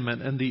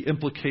commandment and the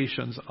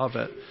implications of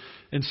it.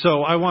 And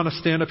so I want to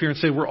stand up here and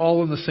say we're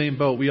all in the same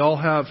boat. We all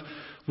have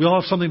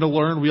something to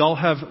learn. We all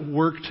have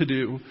work to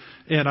do.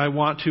 And I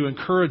want to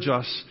encourage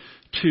us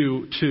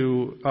to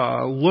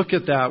look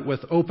at that with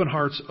open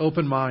hearts,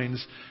 open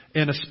minds,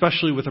 and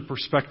especially with a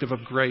perspective of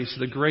grace,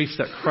 the grace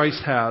that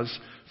Christ has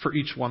for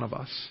each one of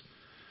us.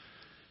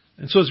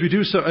 And so as we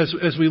do so,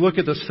 as we look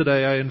at this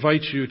today, I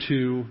invite you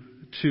to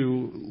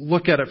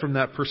look at it from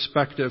that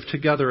perspective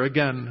together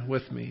again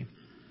with me.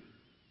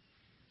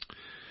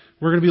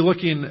 We're going to be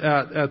looking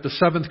at the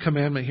seventh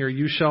commandment here.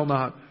 You shall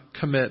not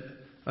commit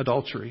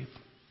adultery.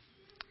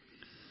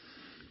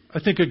 I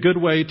think a good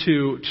way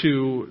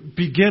to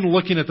begin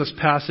looking at this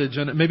passage,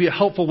 and maybe a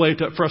helpful way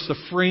for us to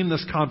frame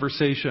this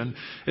conversation,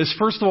 is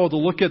first of all to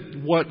look at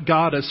what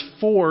God is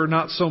for,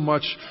 not so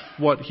much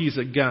what He's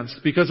against.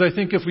 Because I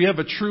think if we have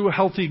a true,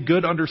 healthy,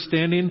 good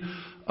understanding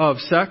of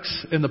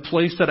sex and the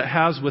place that it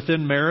has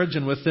within marriage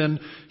and within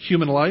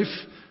human life,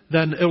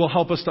 then it will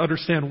help us to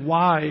understand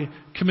why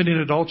committing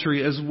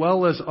adultery as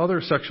well as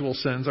other sexual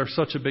sins are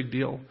such a big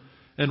deal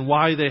and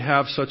why they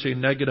have such a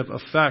negative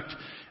effect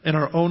in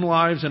our own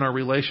lives, in our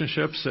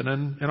relationships, and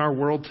in our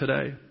world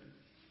today.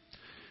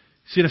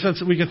 See, in a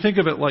sense, we can think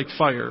of it like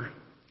fire.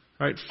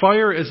 Right?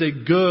 Fire is a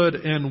good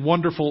and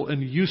wonderful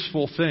and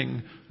useful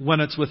thing when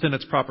it's within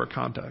its proper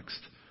context.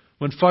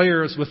 When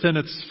fire is within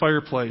its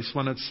fireplace,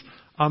 when it's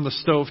on the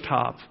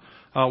stovetop,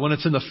 when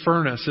it's in the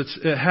furnace,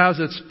 it has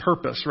its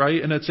purpose,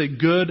 right? And it's a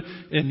good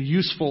and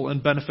useful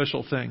and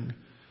beneficial thing.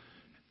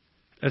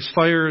 As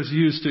fire is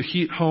used to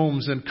heat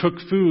homes and cook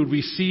food,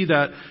 we see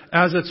that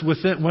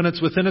when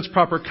it's within its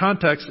proper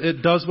context,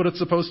 it does what it's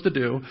supposed to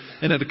do,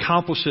 and it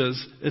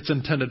accomplishes its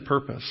intended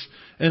purpose.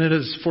 And it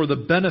is for the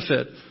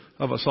benefit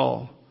of us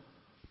all.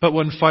 But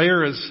when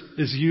fire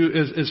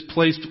is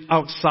placed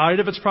outside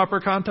of its proper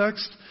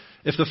context,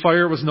 if the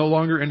fire was no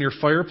longer in your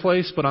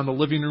fireplace but on the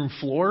living room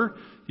floor,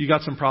 you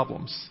got some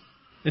problems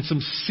and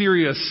some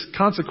serious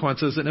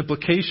consequences and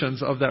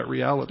implications of that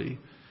reality.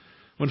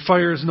 When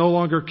fire is no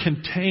longer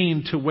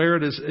contained to where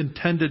it is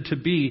intended to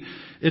be,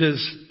 it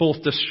is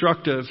both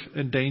destructive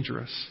and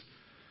dangerous.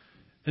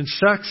 And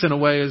sex, in a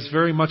way, is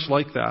very much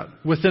like that.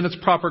 Within its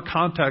proper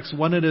context,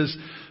 when it is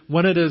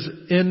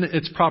in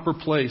its proper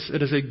place,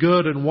 it is a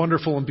good and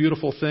wonderful and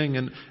beautiful thing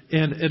and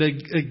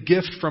a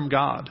gift from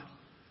God.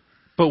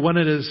 But when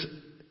it is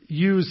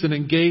used and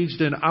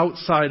engaged in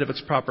outside of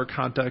its proper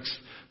context,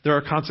 there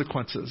are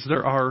consequences.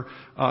 There are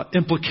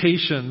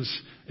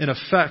implications and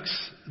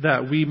effects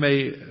that we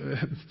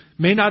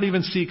may not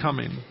even see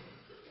coming.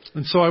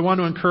 And so I want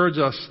to encourage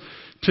us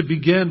to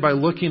begin by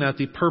looking at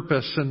the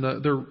purpose and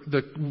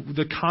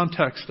the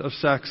context of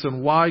sex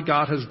and why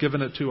God has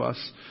given it to us.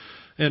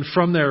 And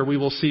from there we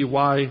will see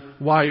why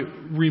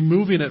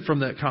removing it from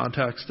that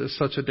context is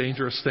such a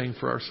dangerous thing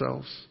for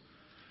ourselves.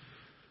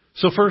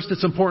 So first,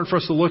 it's important for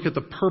us to look at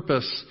the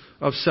purpose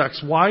of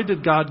sex. Why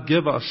did God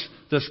give us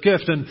this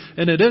gift?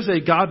 And it is a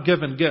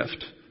God-given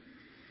gift.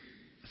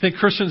 I think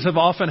Christians have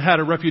often had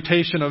a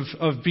reputation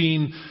of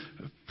being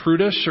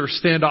prudish or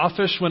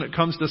standoffish when it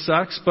comes to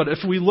sex. But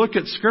if we look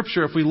at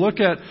Scripture, if we look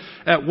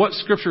at what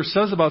Scripture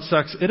says about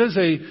sex,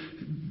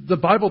 the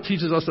Bible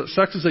teaches us that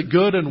sex is a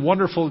good and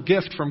wonderful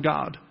gift from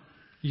God,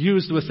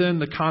 used within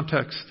the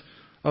context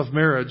of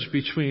marriage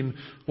between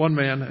one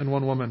man and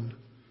one woman.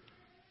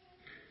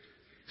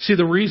 See,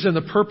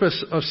 the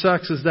purpose of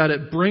sex is that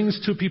it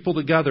brings two people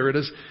together. It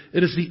is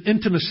the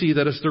intimacy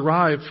that is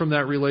derived from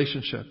that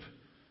relationship.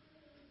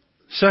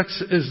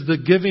 Sex is the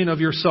giving of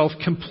yourself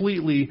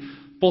completely,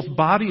 both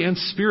body and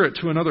spirit,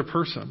 to another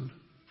person.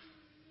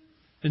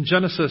 In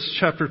Genesis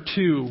chapter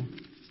 2,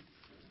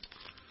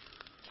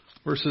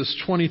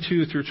 verses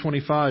 22 through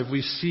 25,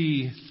 we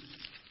see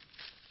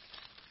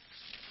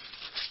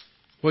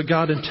what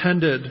God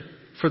intended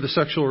for the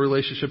sexual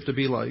relationship to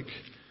be like.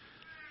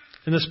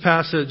 In this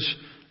passage,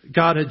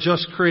 God had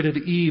just created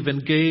Eve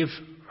and gave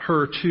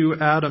her to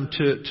Adam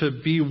to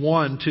be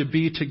one, to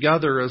be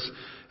together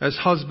as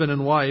husband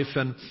and wife.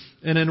 And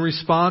in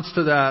response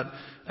to that,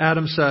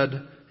 Adam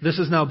said, "This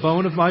is now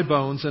bone of my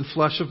bones and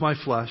flesh of my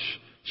flesh.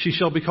 She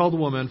shall be called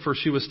woman, for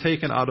she was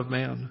taken out of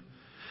man."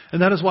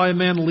 And that is why a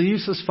man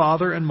leaves his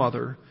father and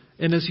mother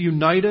and is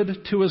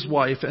united to his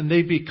wife, and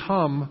they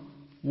become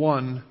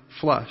one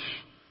flesh.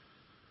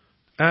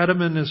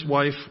 Adam and his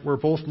wife were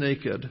both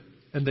naked,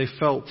 and they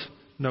felt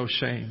no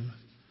shame.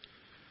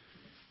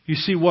 You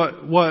see,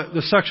 what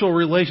the sexual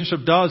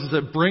relationship does is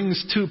it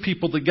brings two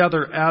people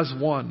together as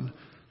one.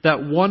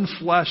 That one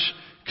flesh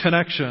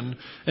connection.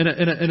 And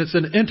it's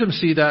an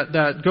intimacy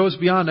that goes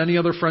beyond any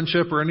other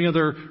friendship or any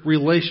other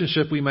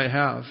relationship we may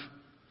have.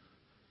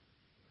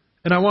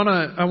 And I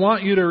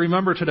want you to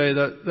remember today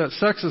that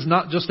sex is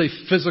not just a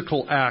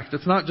physical act.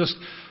 It's not just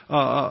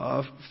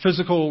a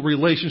physical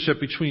relationship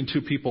between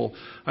two people.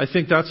 I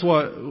think that's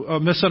what a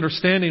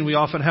misunderstanding we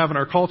often have in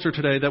our culture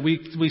today, that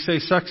we say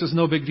sex is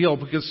no big deal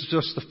because it's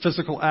just a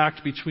physical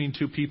act between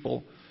two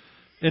people.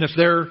 And if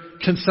they're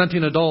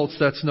consenting adults,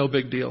 that's no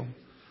big deal.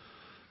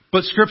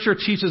 But Scripture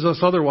teaches us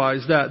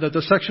otherwise, that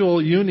the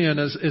sexual union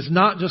is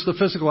not just a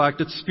physical act,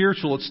 it's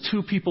spiritual. It's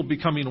two people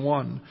becoming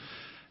one.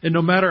 And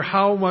no matter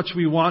how much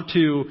we want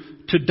to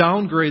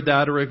downgrade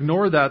that or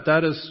ignore that,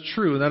 that is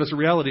true. That is a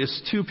reality.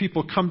 As two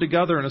people come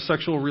together in a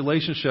sexual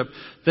relationship,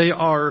 they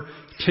are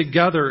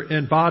together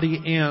in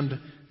body and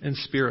in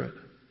spirit.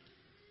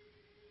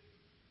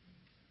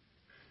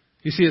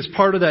 You see, as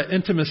part of that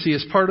intimacy,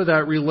 as part of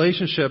that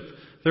relationship,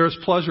 there is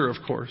pleasure, of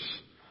course.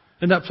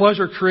 And that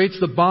pleasure creates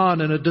the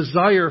bond and a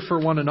desire for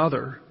one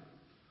another.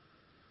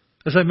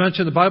 As I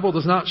mentioned, the Bible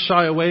does not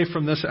shy away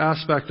from this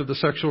aspect of the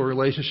sexual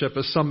relationship,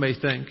 as some may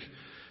think.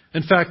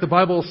 In fact, the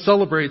Bible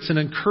celebrates and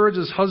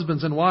encourages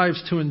husbands and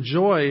wives to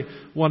enjoy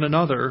one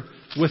another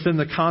within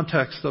the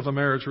context of a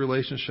marriage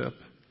relationship.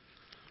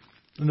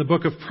 In the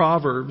book of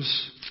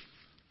Proverbs,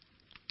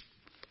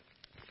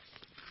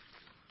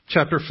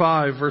 chapter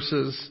 5,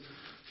 verses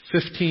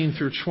 15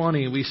 through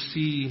 20, we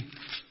see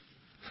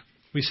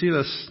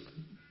this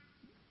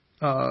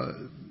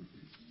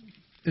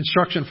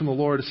instruction from the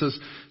Lord. It says,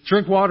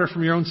 "Drink water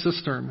from your own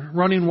cistern,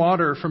 running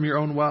water from your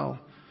own well.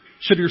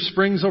 Should your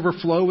springs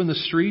overflow in the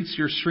streets,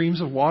 your streams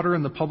of water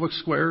in the public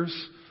squares?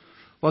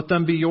 Let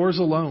them be yours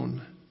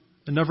alone,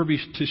 and never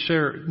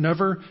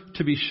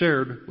to be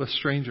shared with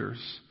strangers.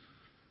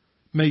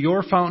 May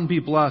your fountain be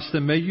blessed,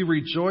 and may you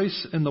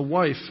rejoice in the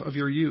wife of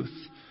your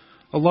youth.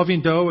 A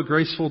loving doe, a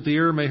graceful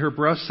deer, may her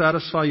breast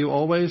satisfy you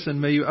always, and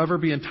may you ever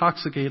be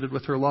intoxicated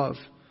with her love.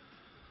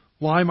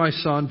 Why, my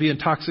son, be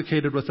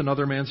intoxicated with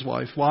another man's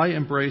wife? Why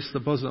embrace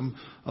the bosom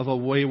of a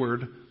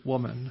wayward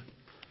woman?"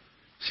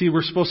 See,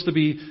 we're supposed to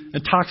be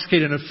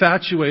intoxicated and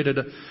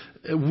infatuated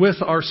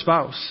with our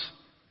spouse.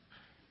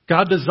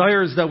 God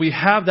desires that we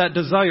have that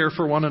desire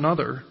for one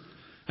another.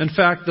 In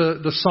fact,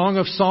 the Song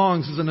of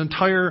Songs is an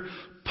entire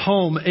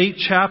poem, 8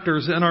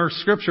 chapters in our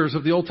scriptures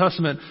of the Old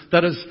Testament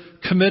that is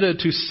committed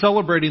to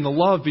celebrating the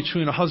love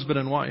between a husband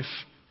and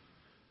wife.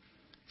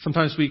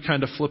 Sometimes we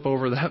kind of flip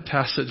over that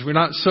passage. We're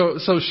not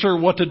so sure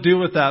what to do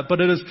with that,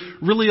 but it is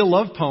really a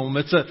love poem.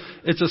 It's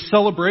a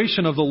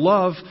celebration of the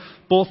love,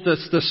 both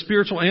the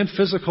spiritual and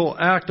physical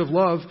act of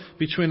love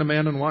between a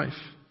man and wife.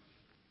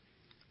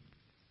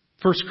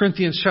 1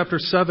 Corinthians chapter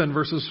 7,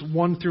 verses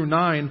 1 through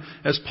 9,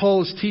 as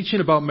Paul is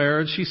teaching about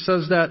marriage, he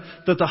says that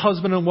the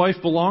husband and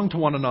wife belong to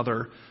one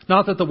another.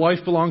 Not that the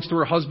wife belongs to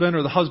her husband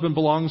or the husband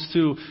belongs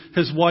to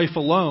his wife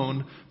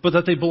alone, but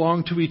that they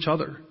belong to each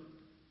other.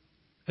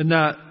 And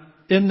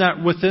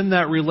that within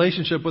that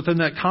relationship, within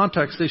that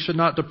context, they should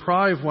not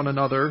deprive one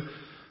another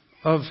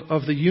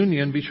of the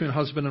union between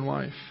husband and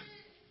wife.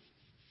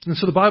 And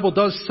so the Bible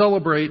does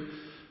celebrate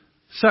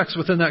sex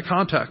within that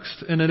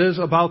context. And it is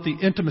about the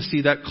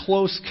intimacy, that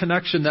close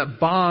connection, that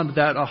bond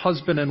that a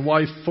husband and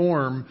wife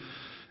form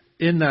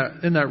in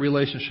that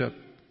relationship.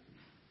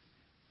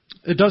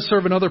 It does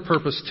serve another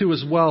purpose too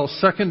as well,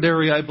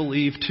 secondary, I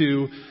believe,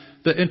 to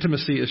the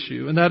intimacy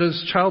issue, and that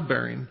is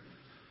childbearing.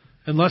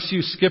 Unless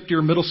you skipped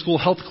your middle school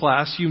health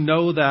class, you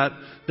know that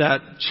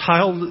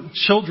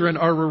children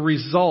are a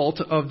result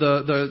of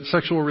the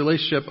sexual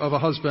relationship of a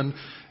husband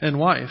and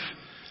wife.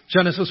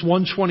 Genesis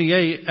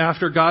 1:28,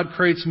 after God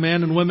creates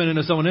man and women in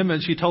His own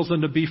image, He tells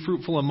them to be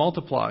fruitful and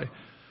multiply.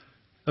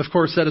 Of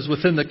course, that is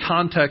within the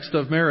context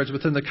of marriage,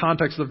 within the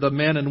context of the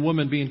man and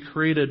woman being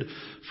created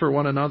for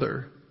one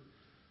another.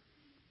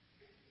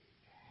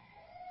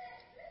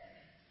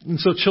 And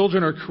so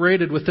children are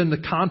created within the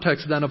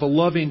context then of a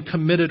loving,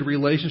 committed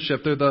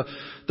relationship. They're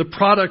the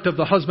product of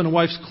the husband and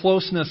wife's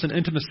closeness and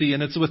intimacy.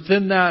 And it's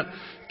within that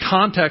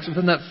context,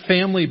 within that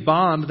family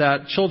bond,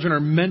 that children are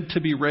meant to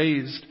be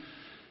raised.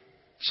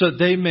 so that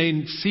they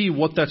may see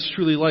what that's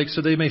truly like,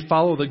 so they may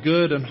follow the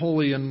good and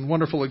holy and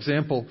wonderful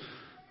example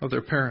of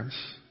their parents.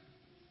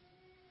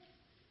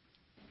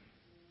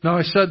 Now,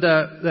 I said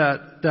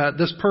that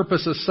this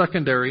purpose is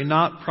secondary,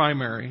 not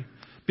primary,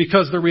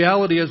 because the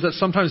reality is that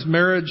sometimes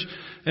marriage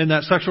and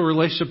that sexual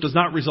relationship does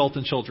not result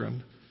in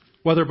children.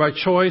 Whether by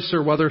choice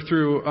or whether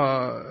through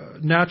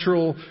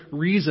natural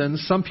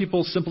reasons, some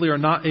people simply are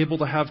not able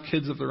to have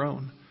kids of their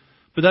own.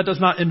 But that does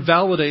not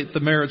invalidate the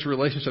marriage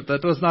relationship.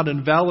 That does not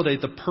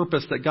invalidate the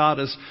purpose that God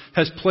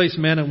has placed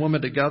man and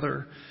woman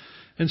together.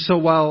 And so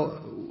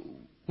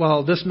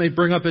while this may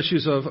bring up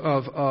issues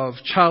of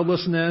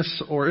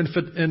childlessness or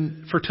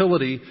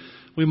infertility,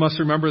 we must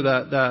remember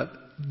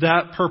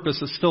that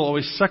purpose is still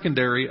always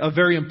secondary, a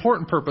very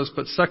important purpose,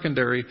 but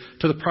secondary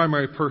to the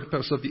primary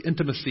purpose of the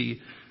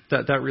intimacy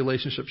that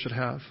relationship should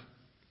have.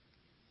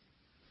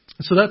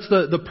 So that's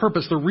the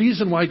purpose, the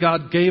reason why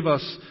God gave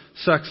us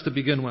sex to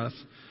begin with.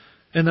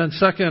 And then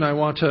second, I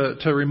want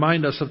to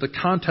remind us of the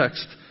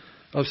context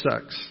of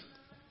sex.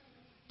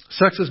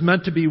 Sex is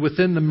meant to be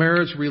within the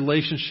marriage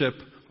relationship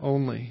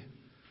only.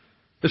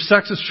 If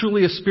sex is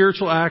truly a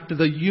spiritual act,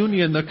 the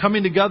union, the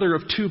coming together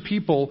of two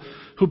people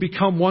who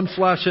become one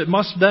flesh, it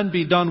must then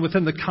be done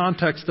within the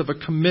context of a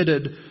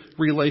committed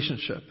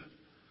relationship.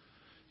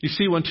 You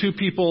see, when two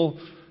people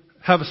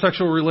have a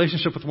sexual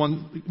relationship with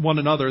one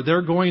another,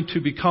 they're going to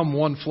become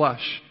one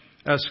flesh,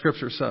 as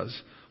Scripture says,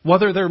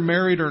 whether they're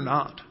married or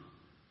not.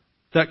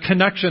 That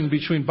connection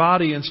between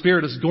body and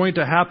spirit is going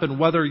to happen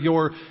whether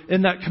you're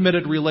in that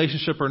committed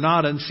relationship or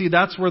not. And see,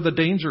 that's where the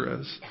danger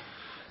is.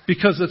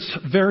 Because it's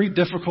very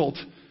difficult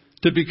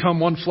to become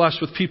one flesh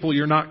with people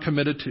you're not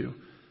committed to.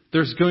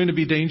 There's going to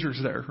be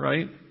dangers there,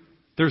 right?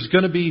 There's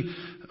going to be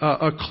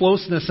a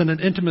closeness and an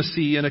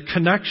intimacy and a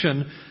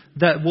connection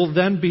that will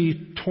then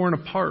be torn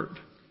apart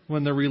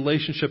when the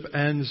relationship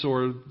ends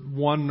or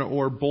one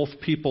or both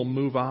people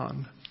move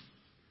on.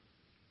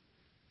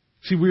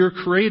 See, we were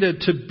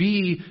created to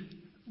be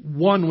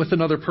one with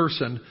another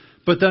person.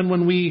 But then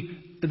when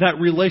that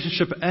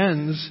relationship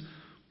ends,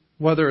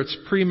 whether it's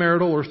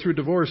premarital or through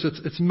divorce,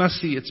 it's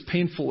messy, it's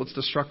painful, it's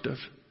destructive.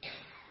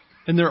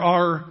 And there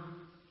are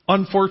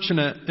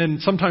unfortunate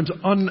and sometimes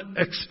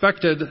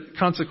unexpected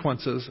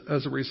consequences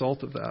as a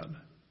result of that.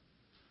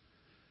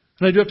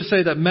 And I do have to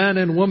say that men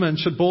and women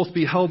should both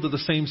be held to the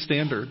same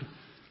standard.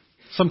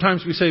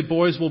 Sometimes we say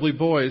boys will be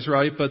boys,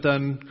 right? But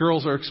then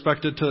girls are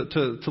expected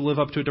to live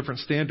up to a different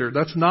standard.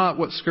 That's not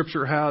what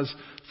Scripture has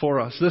for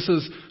us. This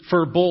is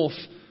for both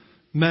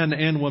men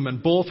and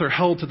women. Both are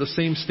held to the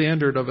same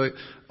standard of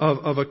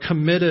a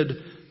committed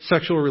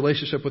sexual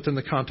relationship within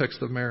the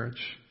context of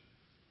marriage.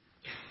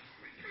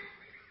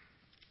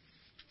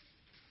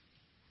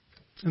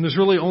 And there's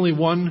really only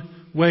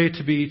one way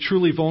to be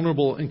truly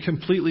vulnerable and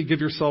completely give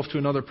yourself to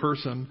another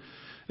person,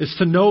 is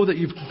to know that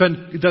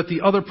that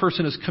the other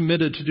person is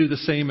committed to do the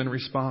same in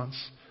response.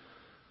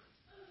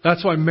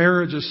 That's why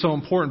marriage is so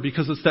important,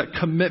 because it's that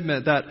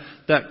commitment,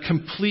 that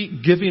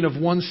complete giving of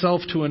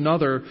oneself to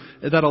another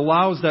that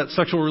allows that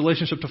sexual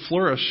relationship to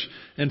flourish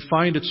and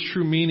find its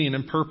true meaning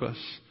and purpose.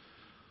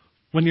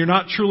 When you're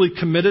not truly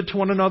committed to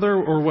one another,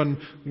 or when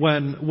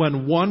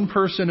one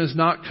person is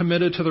not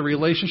committed to the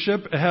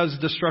relationship, it has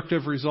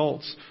destructive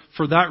results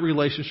for that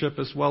relationship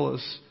as well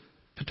as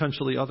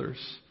potentially others.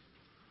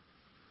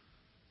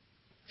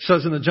 It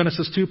says in the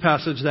Genesis 2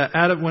 passage that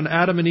when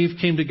Adam and Eve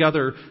came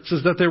together, it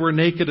says that they were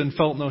naked and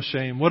felt no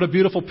shame. What a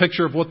beautiful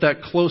picture of what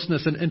that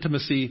closeness and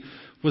intimacy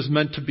was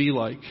meant to be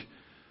like.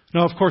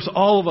 Now, of course,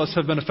 all of us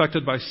have been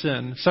affected by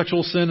sin,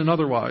 sexual sin and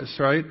otherwise,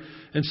 right?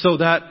 And so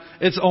that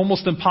it's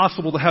almost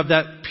impossible to have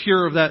that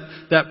pure,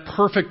 that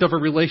perfect of a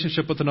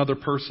relationship with another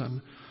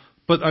person.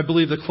 But I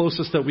believe the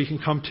closest that we can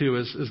come to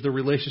is the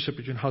relationship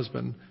between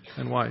husband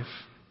and wife.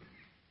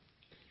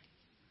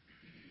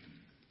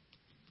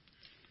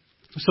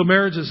 So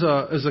marriage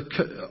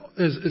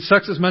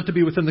sex is meant to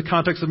be within the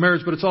context of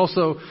marriage, but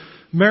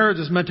marriage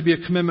is meant to be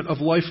a commitment of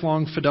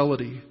lifelong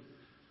fidelity.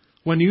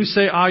 When you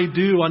say I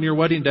do on your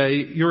wedding day,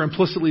 you're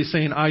implicitly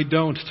saying I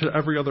don't to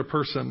every other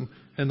person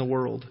in the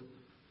world.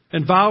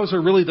 And vows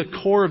are really the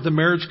core of the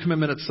marriage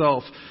commitment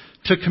itself.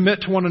 To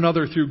commit to one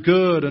another through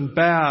good and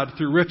bad,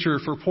 through richer,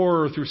 for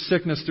poorer, through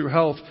sickness, through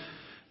health,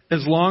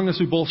 as long as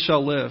we both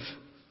shall live.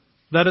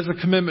 That is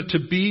a commitment to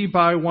be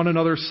by one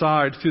another's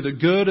side through the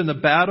good and the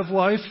bad of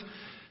life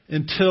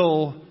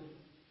until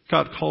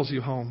God calls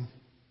you home.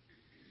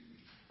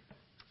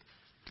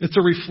 It's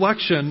a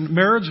reflection.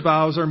 Marriage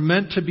vows are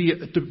meant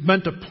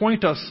to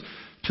point us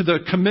to the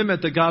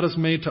commitment that God has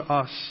made to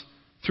us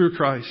through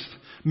Christ.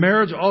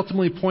 Marriage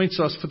ultimately points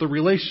us to the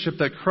relationship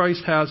that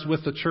Christ has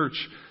with the church.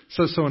 It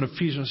says so in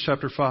Ephesians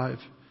chapter 5.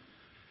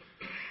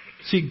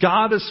 See,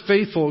 God is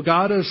faithful.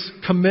 God is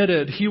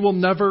committed. He will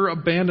never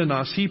abandon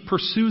us. He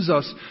pursues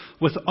us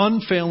with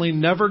unfailing,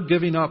 never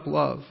giving up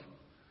love.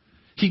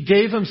 He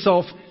gave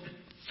Himself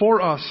for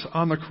us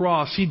on the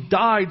cross. He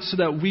died so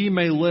that we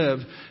may live.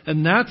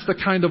 And that's the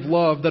kind of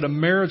love that a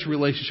marriage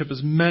relationship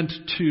is meant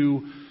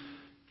to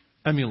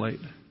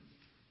emulate.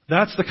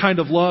 That's the kind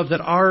of love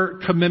that our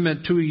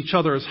commitment to each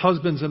other as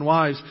husbands and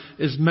wives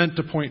is meant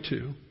to point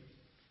to.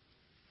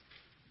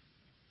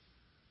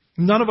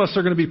 None of us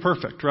are going to be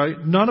perfect, right?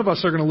 None of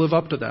us are going to live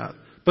up to that.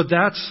 But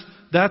that's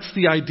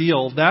the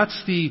ideal.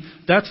 That's the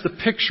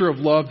picture of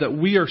love that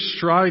we are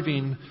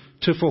striving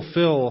to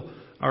fulfill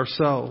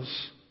ourselves.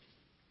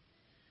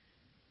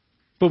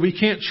 But we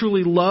can't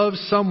truly love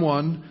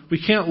someone,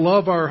 we can't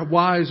love our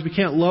wives, we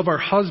can't love our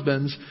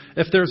husbands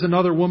if there's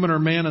another woman or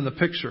man in the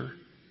picture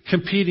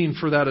competing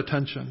for that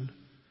attention.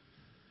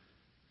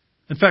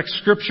 In fact,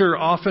 Scripture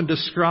often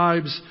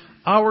describes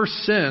our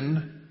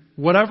sin,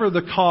 whatever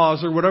the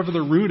cause or whatever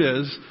the root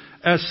is,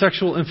 as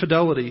sexual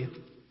infidelity.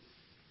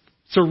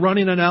 It's a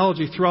running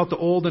analogy throughout the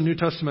Old and New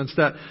Testaments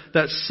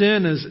that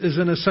sin is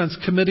in a sense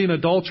committing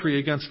adultery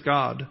against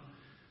God.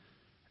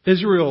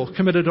 Israel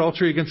committed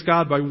adultery against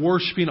God by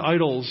worshiping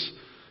idols,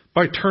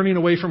 by turning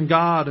away from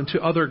God and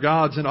to other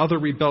gods and other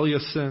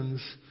rebellious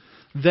sins.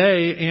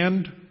 They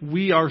and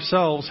we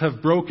ourselves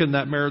have broken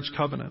that marriage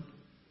covenant.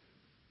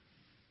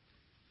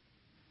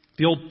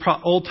 The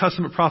Old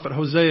Testament prophet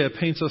Hosea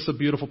paints us a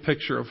beautiful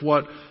picture of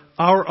what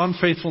our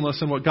unfaithfulness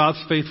and what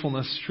God's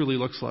faithfulness truly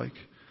looks like.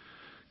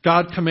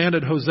 God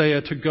commanded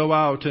Hosea to go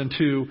out and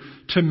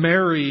to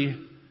marry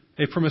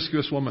a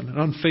promiscuous woman, an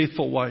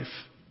unfaithful wife.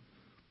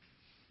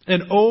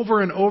 And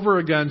over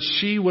again,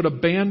 she would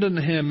abandon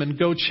him and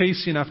go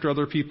chasing after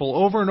other people.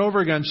 Over and over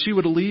again, she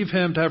would leave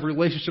him to have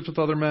relationships with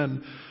other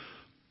men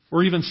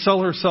or even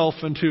sell herself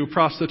into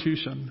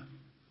prostitution.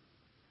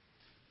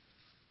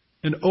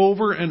 And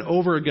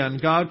over again,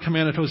 God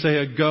commanded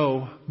Hosea,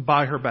 go,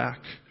 buy her back.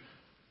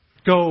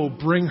 Go,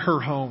 bring her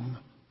home.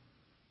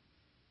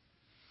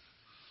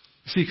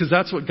 See, because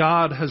that's what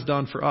God has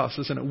done for us,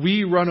 isn't it?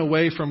 We run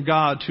away from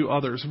God to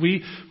others.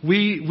 We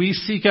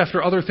seek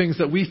after other things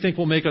that we think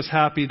will make us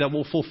happy, that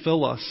will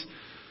fulfill us.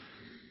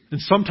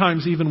 And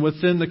sometimes even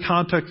within the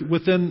context,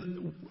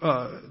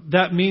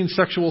 that means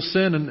sexual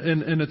sin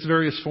in its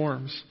various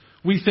forms.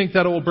 We think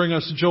that it will bring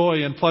us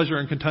joy and pleasure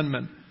and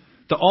contentment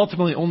that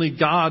ultimately only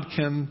God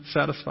can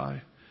satisfy.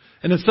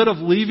 And instead of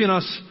abandoning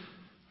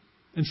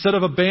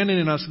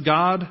us,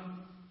 God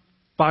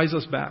buys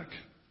us back.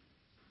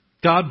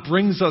 God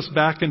brings us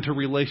back into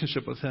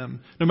relationship with Him.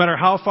 No matter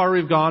how far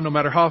we've gone, no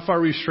matter how far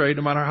we've strayed,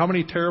 no matter how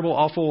many terrible,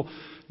 awful,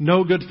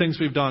 no good things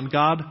we've done,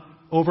 God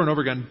over and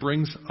over again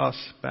brings us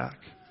back.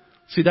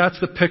 See,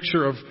 that's the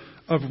picture of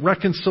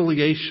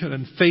reconciliation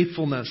and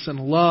faithfulness and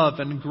love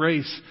and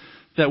grace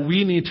that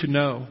we need to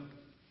know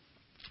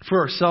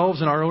for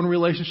ourselves in our own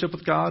relationship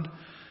with God,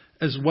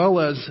 as well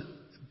as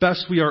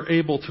best we are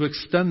able to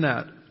extend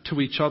that to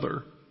each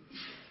other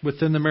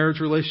within the marriage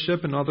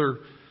relationship and other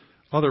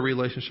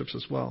relationships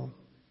as well.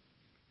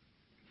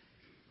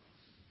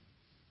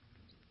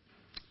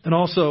 And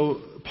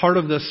also, part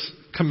of this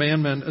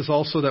commandment is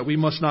also that we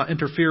must not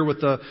interfere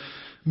with the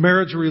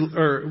marriage,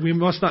 or we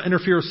must not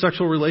interfere with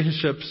sexual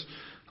relationships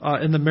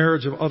in the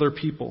marriage of other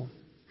people.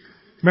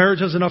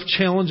 Marriage has enough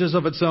challenges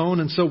of its own,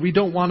 and so we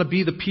don't want to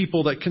be the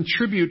people that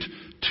contribute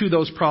to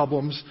those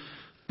problems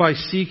by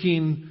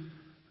seeking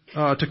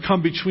to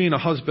come between a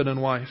husband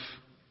and wife.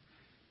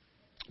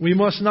 We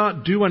must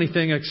not do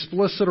anything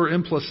explicit or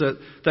implicit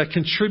that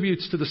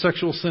contributes to the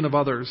sexual sin of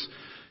others.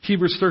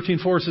 Hebrews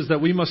 13:4 says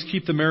that we must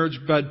keep the marriage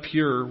bed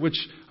pure,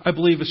 which I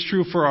believe is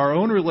true for our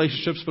own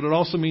relationships, but it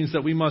also means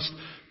that we must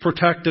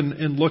protect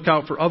and look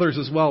out for others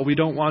as well. We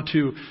don't want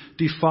to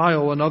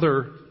defile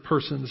another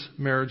person's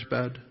marriage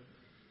bed.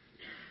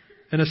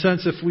 In a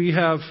sense, if we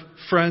have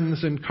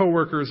friends and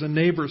coworkers and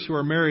neighbors who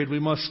are married, we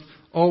must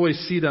always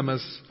see them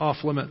as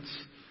off limits.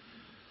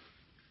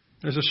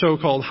 There's a show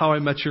called How I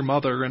Met Your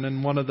Mother, and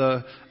in one of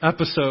the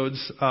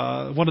episodes,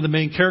 one of the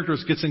main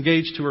characters gets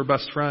engaged to her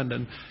best friend,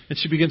 and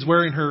she begins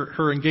wearing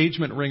her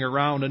engagement ring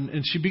around,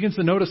 and she begins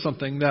to notice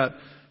something, that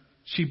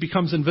she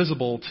becomes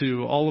invisible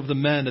to all of the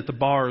men at the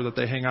bar that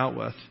they hang out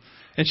with.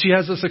 And she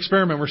has this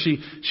experiment where she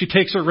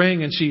takes her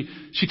ring and she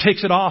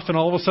takes it off, and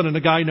all of a sudden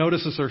a guy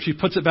notices her. She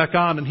puts it back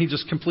on, and he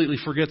just completely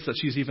forgets that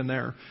she's even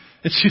there.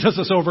 And she does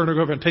this over and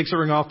over again. Takes her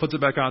ring off, puts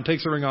it back on,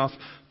 takes her ring off,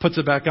 puts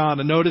it back on.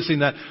 And noticing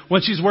that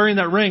when she's wearing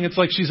that ring, it's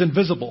like she's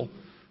invisible,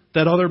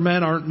 that other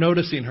men aren't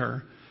noticing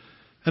her.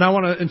 And I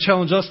want to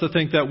challenge us to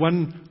think that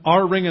when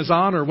our ring is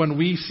on, or when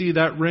we see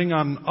that ring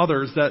on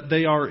others, that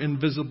they are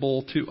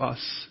invisible to us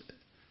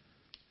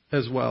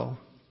as well.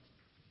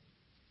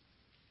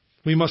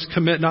 We must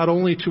commit not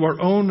only to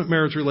our own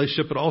marriage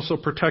relationship, but also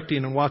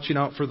protecting and watching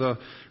out for the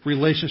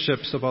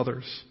relationships of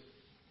others.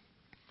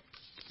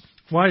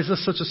 Why is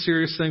this such a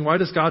serious thing? Why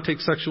does God take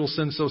sexual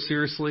sin so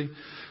seriously?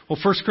 Well,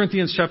 1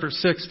 Corinthians chapter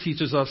 6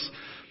 teaches us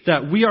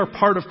that we are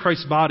part of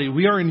Christ's body.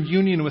 We are in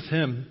union with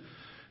Him.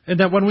 And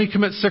that when we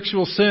commit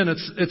sexual sin,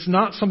 it's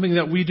not something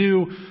that we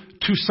do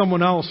to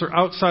someone else or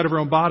outside of our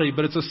own body,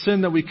 but it's a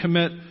sin that we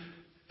commit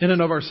in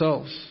and of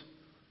ourselves.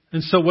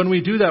 And so when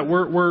we do that,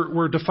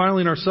 we're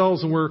defiling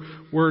ourselves, and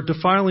we're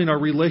defiling our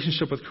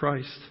relationship with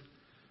Christ.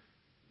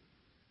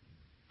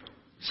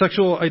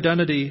 Sexual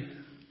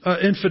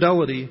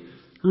infidelity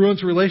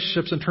ruins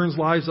relationships and turns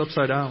lives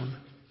upside down.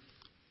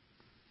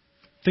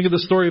 Think of the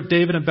story of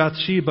David and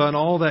Bathsheba and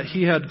all that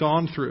he had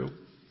gone through.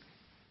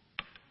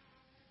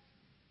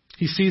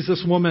 He sees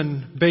this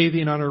woman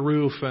bathing on her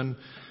roof, and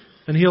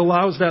he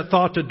allows that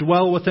thought to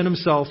dwell within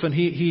himself, and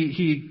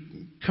he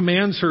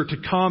commands her to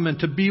come and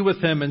to be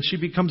with him, and she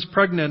becomes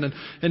pregnant,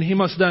 and he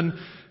must then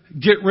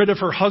get rid of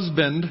her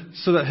husband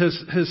so that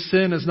his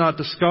sin is not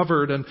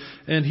discovered,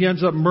 and he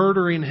ends up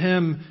murdering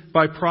him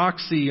by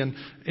proxy,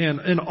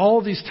 and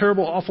all these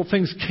terrible, awful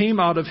things came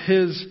out of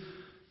his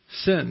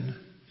sin.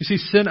 You see,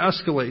 sin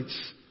escalates.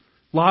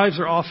 Lives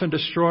are often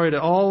destroyed,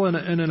 all in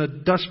a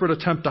desperate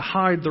attempt to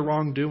hide the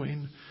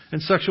wrongdoing.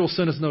 And sexual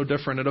sin is no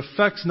different. It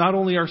affects not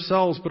only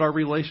ourselves, but our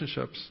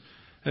relationships.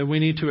 And we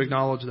need to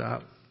acknowledge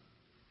that.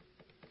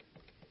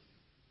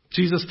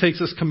 Jesus takes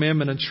this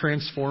commandment and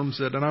transforms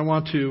it. And I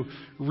want to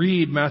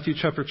read Matthew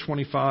chapter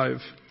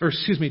 5,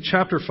 verses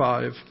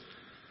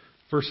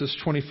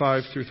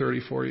 25 through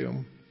 30 for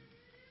you.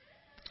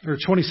 Or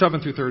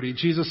 27 through 30.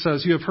 Jesus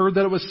says, "You have heard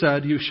that it was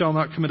said, 'You shall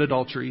not commit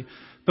adultery.'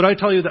 But I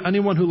tell you that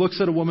anyone who looks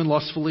at a woman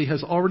lustfully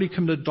has already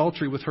committed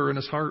adultery with her in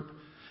his heart.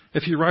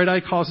 If your right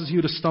eye causes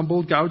you to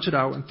stumble, gouge it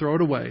out and throw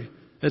it away.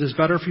 It is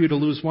better for you to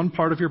lose one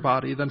part of your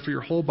body than for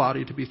your whole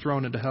body to be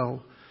thrown into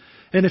hell.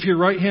 And if your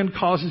right hand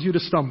causes you to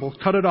stumble,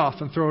 cut it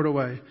off and throw it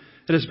away.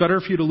 It is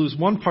better for you to lose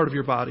one part of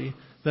your body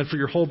than for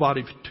your whole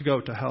body to go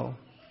to hell."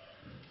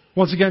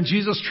 Once again,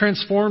 Jesus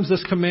transforms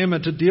this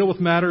commandment to deal with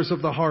matters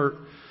of the heart.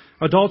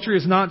 Adultery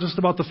is not just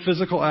about the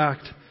physical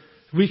act.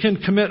 We can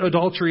commit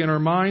adultery in our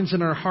minds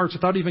and our hearts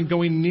without even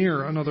going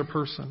near another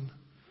person.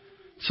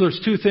 So there's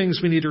two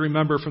things we need to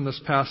remember from this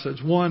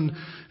passage. One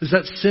is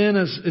that sin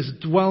is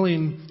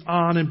dwelling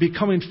on and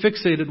becoming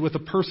fixated with a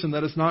person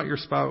that is not your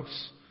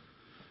spouse.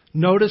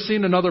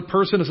 Noticing another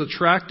person as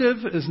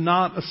attractive is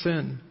not a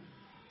sin.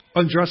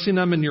 Undressing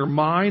them in your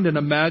mind and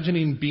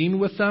imagining being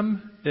with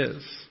them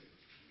is.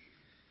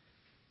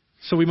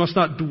 So we must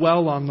not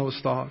dwell on those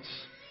thoughts.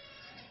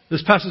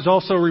 This passage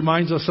also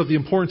reminds us of the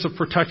importance of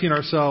protecting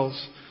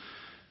ourselves.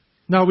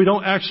 Now, we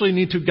don't actually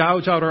need to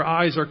gouge out our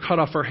eyes or cut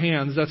off our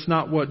hands. That's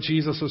not what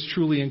Jesus is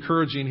truly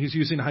encouraging. He's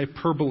using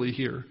hyperbole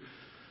here.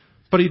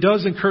 But he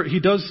does the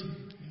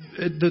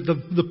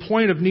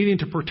point of needing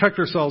to protect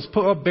ourselves,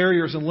 put up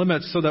barriers and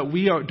limits so that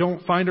we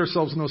don't find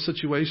ourselves in those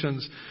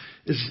situations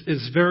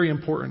is very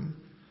important.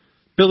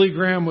 Billy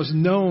Graham was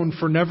known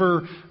for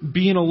never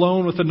being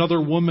alone with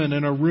another woman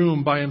in a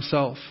room by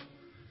himself.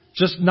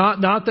 Just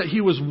not that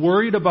he was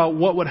worried about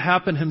what would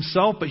happen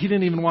himself, but he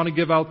didn't even want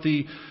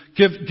to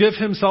give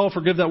himself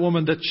or give that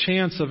woman the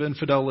chance of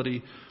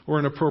infidelity or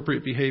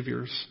inappropriate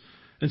behaviors.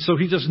 And so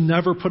he just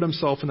never put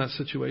himself in that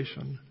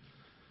situation.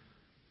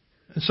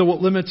 And so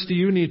what limits do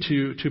you need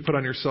to put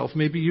on yourself?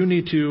 Maybe you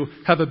need to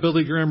have a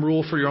Billy Graham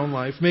rule for your own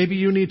life. Maybe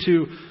you need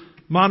to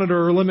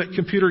monitor or limit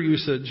computer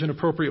usage in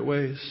appropriate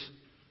ways.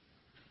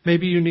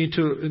 Maybe you need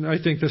to, and I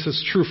think this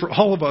is true for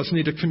all of us,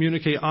 need to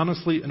communicate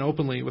honestly and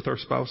openly with our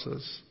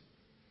spouses.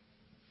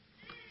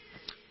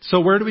 So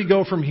where do we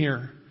go from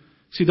here?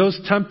 See,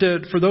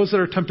 for those that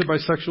are tempted by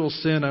sexual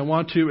sin, I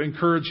want to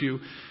encourage you,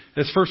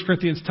 as 1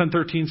 Corinthians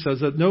 10:13 says,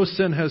 that no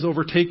sin has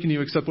overtaken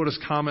you except what is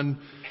common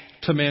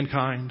to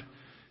mankind.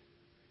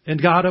 And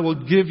God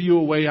will give you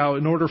a way out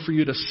in order for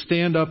you to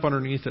stand up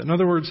underneath it. In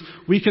other words,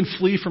 we can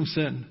flee from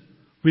sin.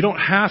 We don't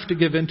have to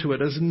give into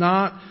it. It is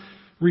not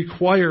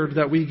required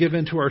that we give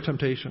into our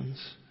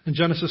temptations. In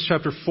Genesis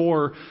chapter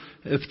 4,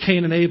 with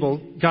Cain and Abel,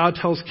 God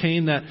tells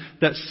Cain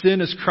that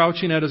sin is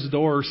crouching at his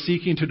door,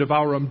 seeking to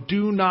devour him.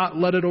 Do not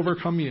let it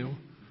overcome you.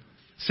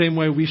 Same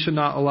way we should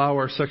not allow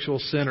our sexual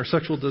sin or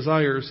sexual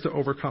desires to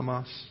overcome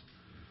us.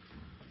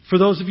 For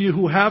those of you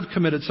who have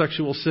committed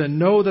sexual sin,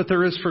 know that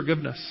there is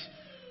forgiveness.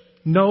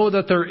 Know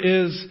that there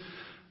is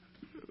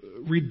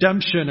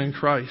redemption in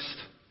Christ.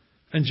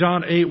 In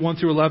John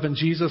 8:1-11,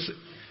 Jesus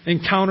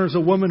encounters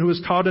a woman who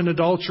is caught in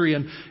adultery,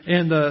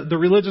 and the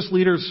religious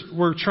leaders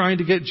were trying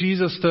to get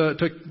Jesus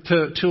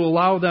to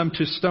allow them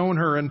to stone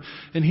her, and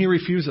he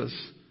refuses.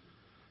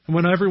 And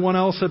when everyone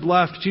else had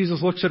left,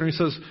 Jesus looks at her and he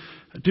says,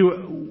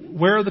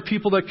 "Where are the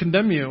people that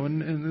condemn you?"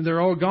 And they're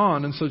all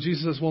gone. And so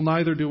Jesus says, "Well,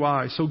 neither do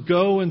I. So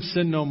go and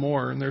sin no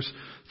more." And there's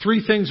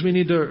three things we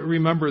need to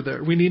remember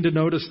there. We need to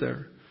notice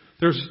there.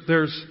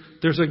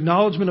 There's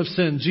acknowledgement of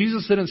sin.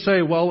 Jesus didn't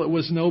say, "Well, it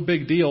was no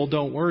big deal.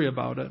 Don't worry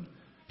about it."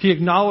 He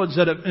acknowledged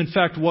that it, in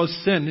fact, was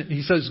sin.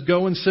 He says,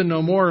 "Go and sin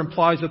no more,"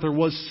 implies that there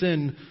was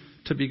sin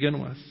to begin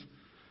with.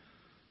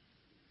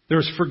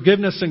 There's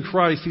forgiveness in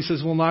Christ. He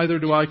says, "Well, neither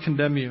do I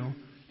condemn you."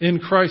 In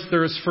Christ,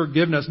 there is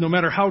forgiveness. No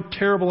matter how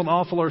terrible and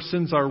awful our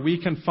sins are, we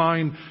can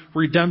find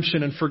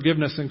redemption and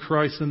forgiveness in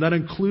Christ, and that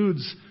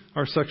includes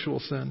our sexual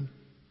sin.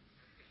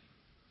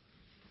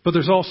 But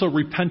there's also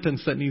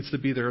repentance that needs to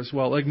be there as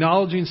well.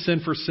 Acknowledging sin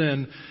for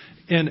sin,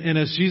 and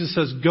as Jesus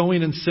says,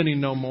 going and sinning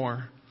no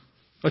more.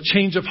 A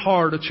change of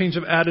heart, a change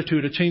of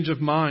attitude, a change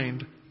of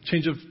mind,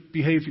 change of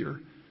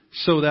behavior,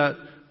 so that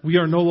we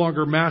are no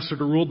longer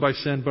mastered or ruled by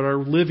sin, but are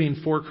living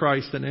for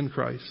Christ and in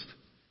Christ.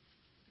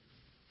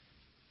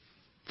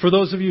 For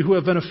those of you who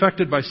have been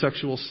affected by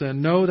sexual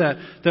sin, know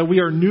that we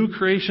are new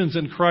creations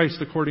in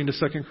Christ according to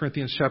 2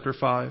 Corinthians chapter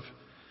 5.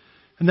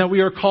 and that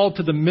we are called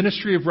to the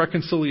ministry of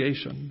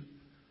reconciliation.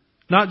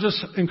 Not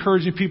just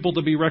encouraging people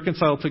to be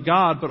reconciled to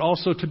God, but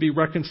also to be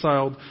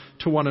reconciled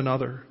to one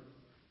another.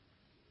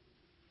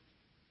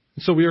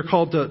 And so we are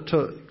called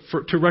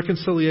to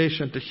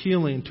reconciliation, to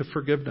healing, to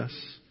forgiveness.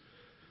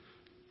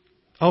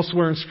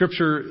 Elsewhere in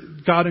Scripture,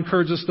 God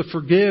encourages us to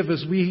forgive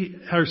as we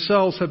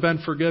ourselves have been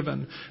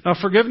forgiven. Now,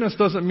 forgiveness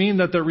doesn't mean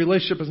that the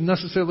relationship is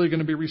necessarily going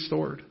to be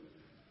restored.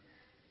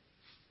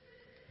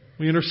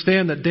 We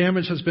understand that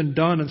damage has been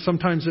done and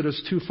sometimes it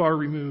is too far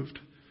removed.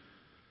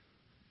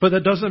 But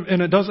it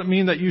doesn't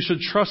mean that you should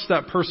trust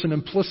that person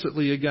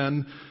implicitly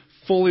again,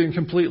 fully and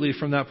completely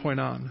from that point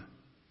on.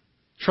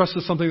 Trust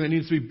is something that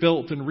needs to be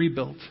built and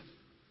rebuilt.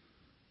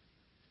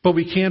 But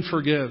we can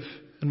forgive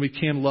and we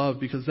can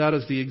love because that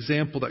is the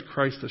example that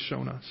Christ has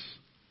shown us.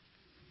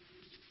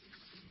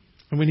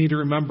 And we need to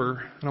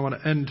remember, and I want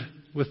to end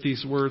with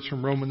these words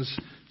from Romans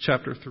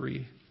chapter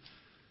 3.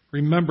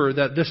 Remember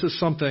that this is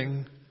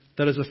something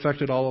that has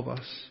affected all of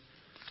us.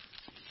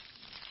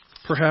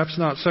 Perhaps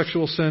not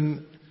sexual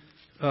sin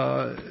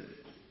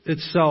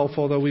itself,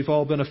 although we've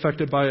all been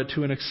affected by it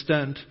to an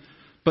extent,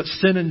 but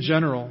sin in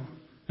general.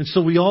 And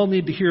so we all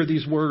need to hear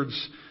these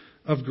words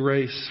of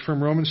grace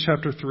from Romans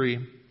chapter 3,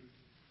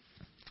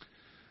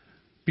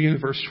 beginning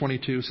of verse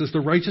 22. It says,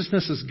 "The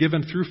righteousness is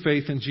given through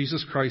faith in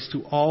Jesus Christ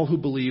to all who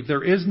believe.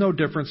 There is no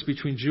difference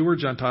between Jew or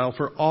Gentile,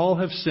 for all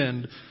have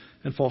sinned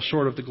and fall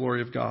short of the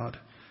glory of God.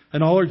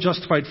 And all are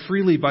justified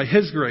freely by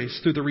His grace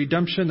through the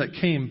redemption that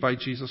came by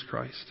Jesus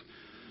Christ."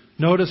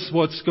 Notice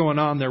what's going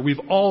on there. We've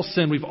all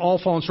sinned. We've all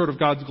fallen short of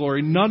God's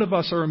glory. None of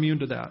us are immune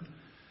to that.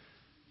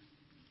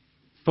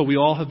 But we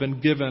all have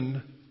been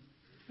given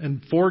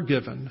and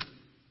forgiven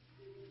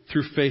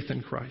through faith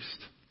in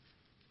Christ.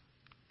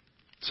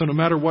 So no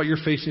matter what you're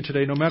facing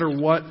today, no matter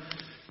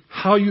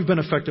how you've been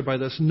affected by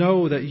this,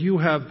 know that you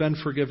have been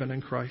forgiven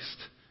in Christ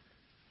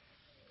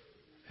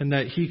and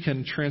that He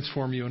can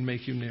transform you and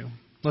make you new.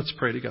 Let's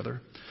pray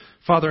together.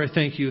 Father, I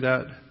thank you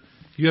that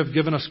you have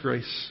given us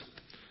grace,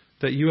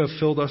 that you have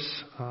filled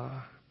us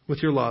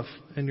with your love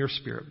and your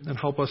Spirit, and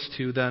help us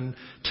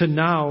to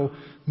now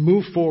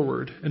move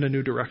forward in a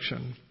new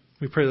direction.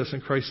 We pray this in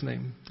Christ's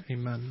name.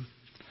 Amen.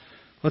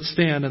 Let's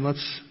stand and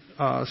let's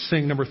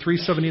sing number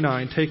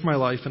 379, "Take My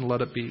Life and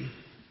Let It Be."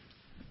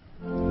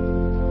 Take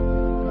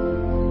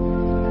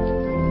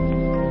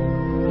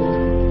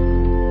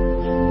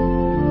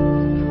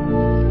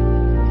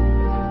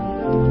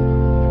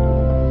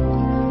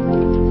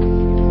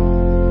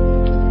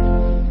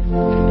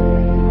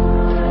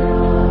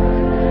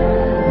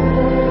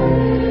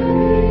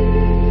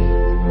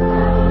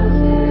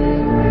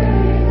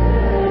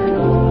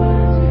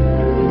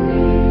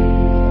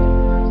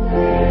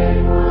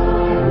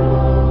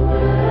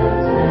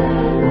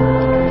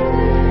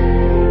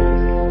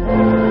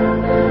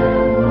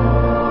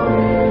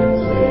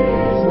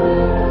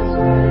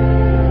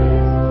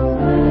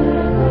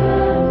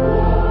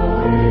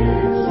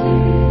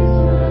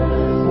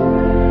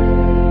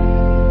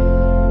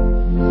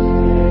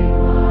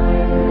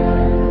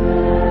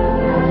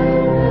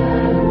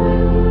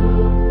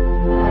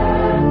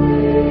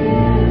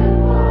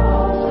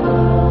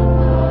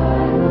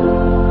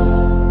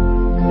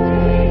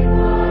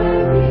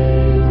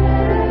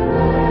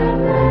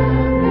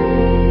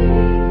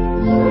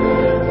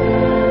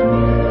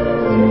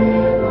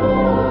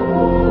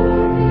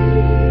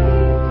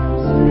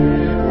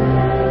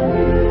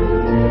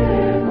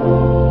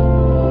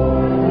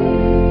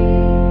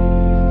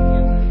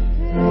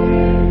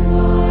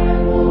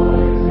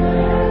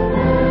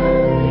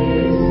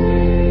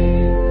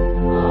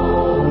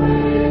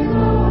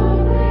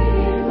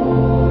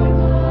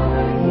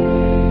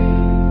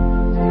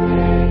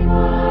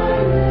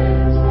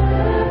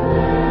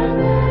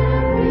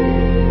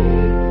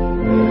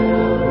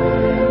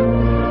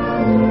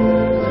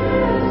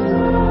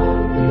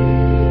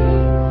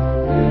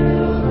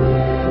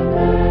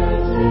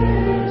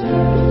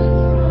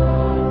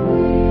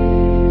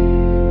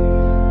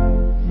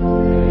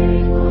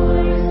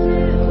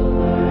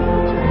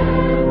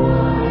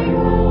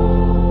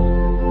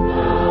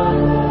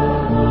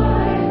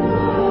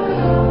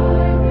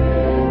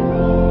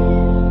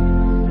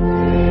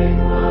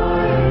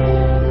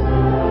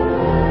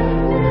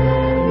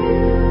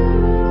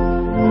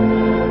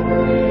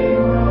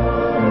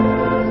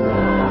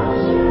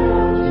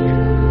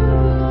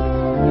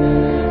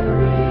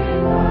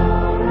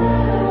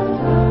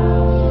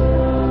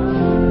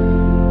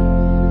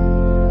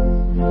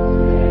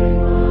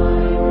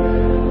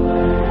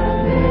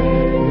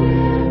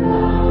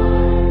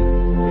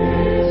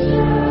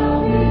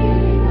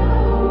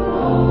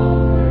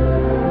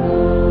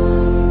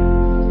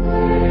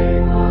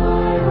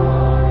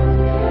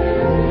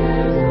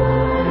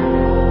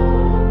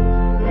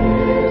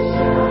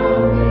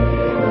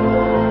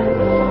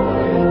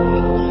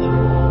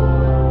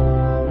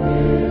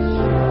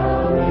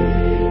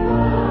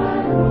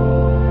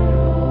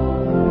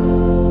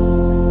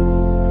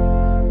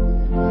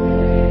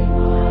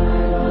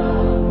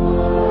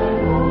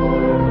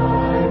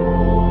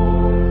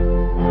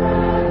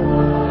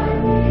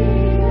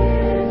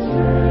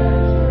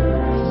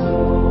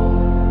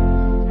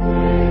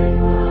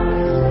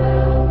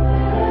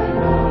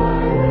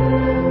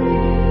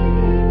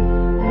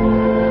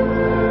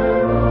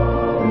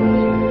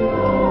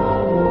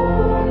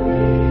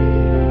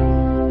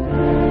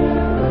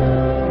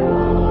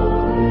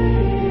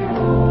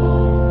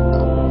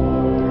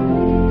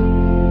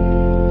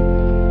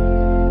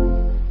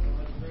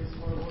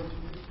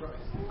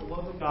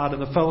God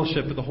and the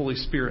fellowship of the Holy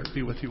Spirit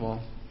be with you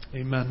all.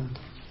 Amen.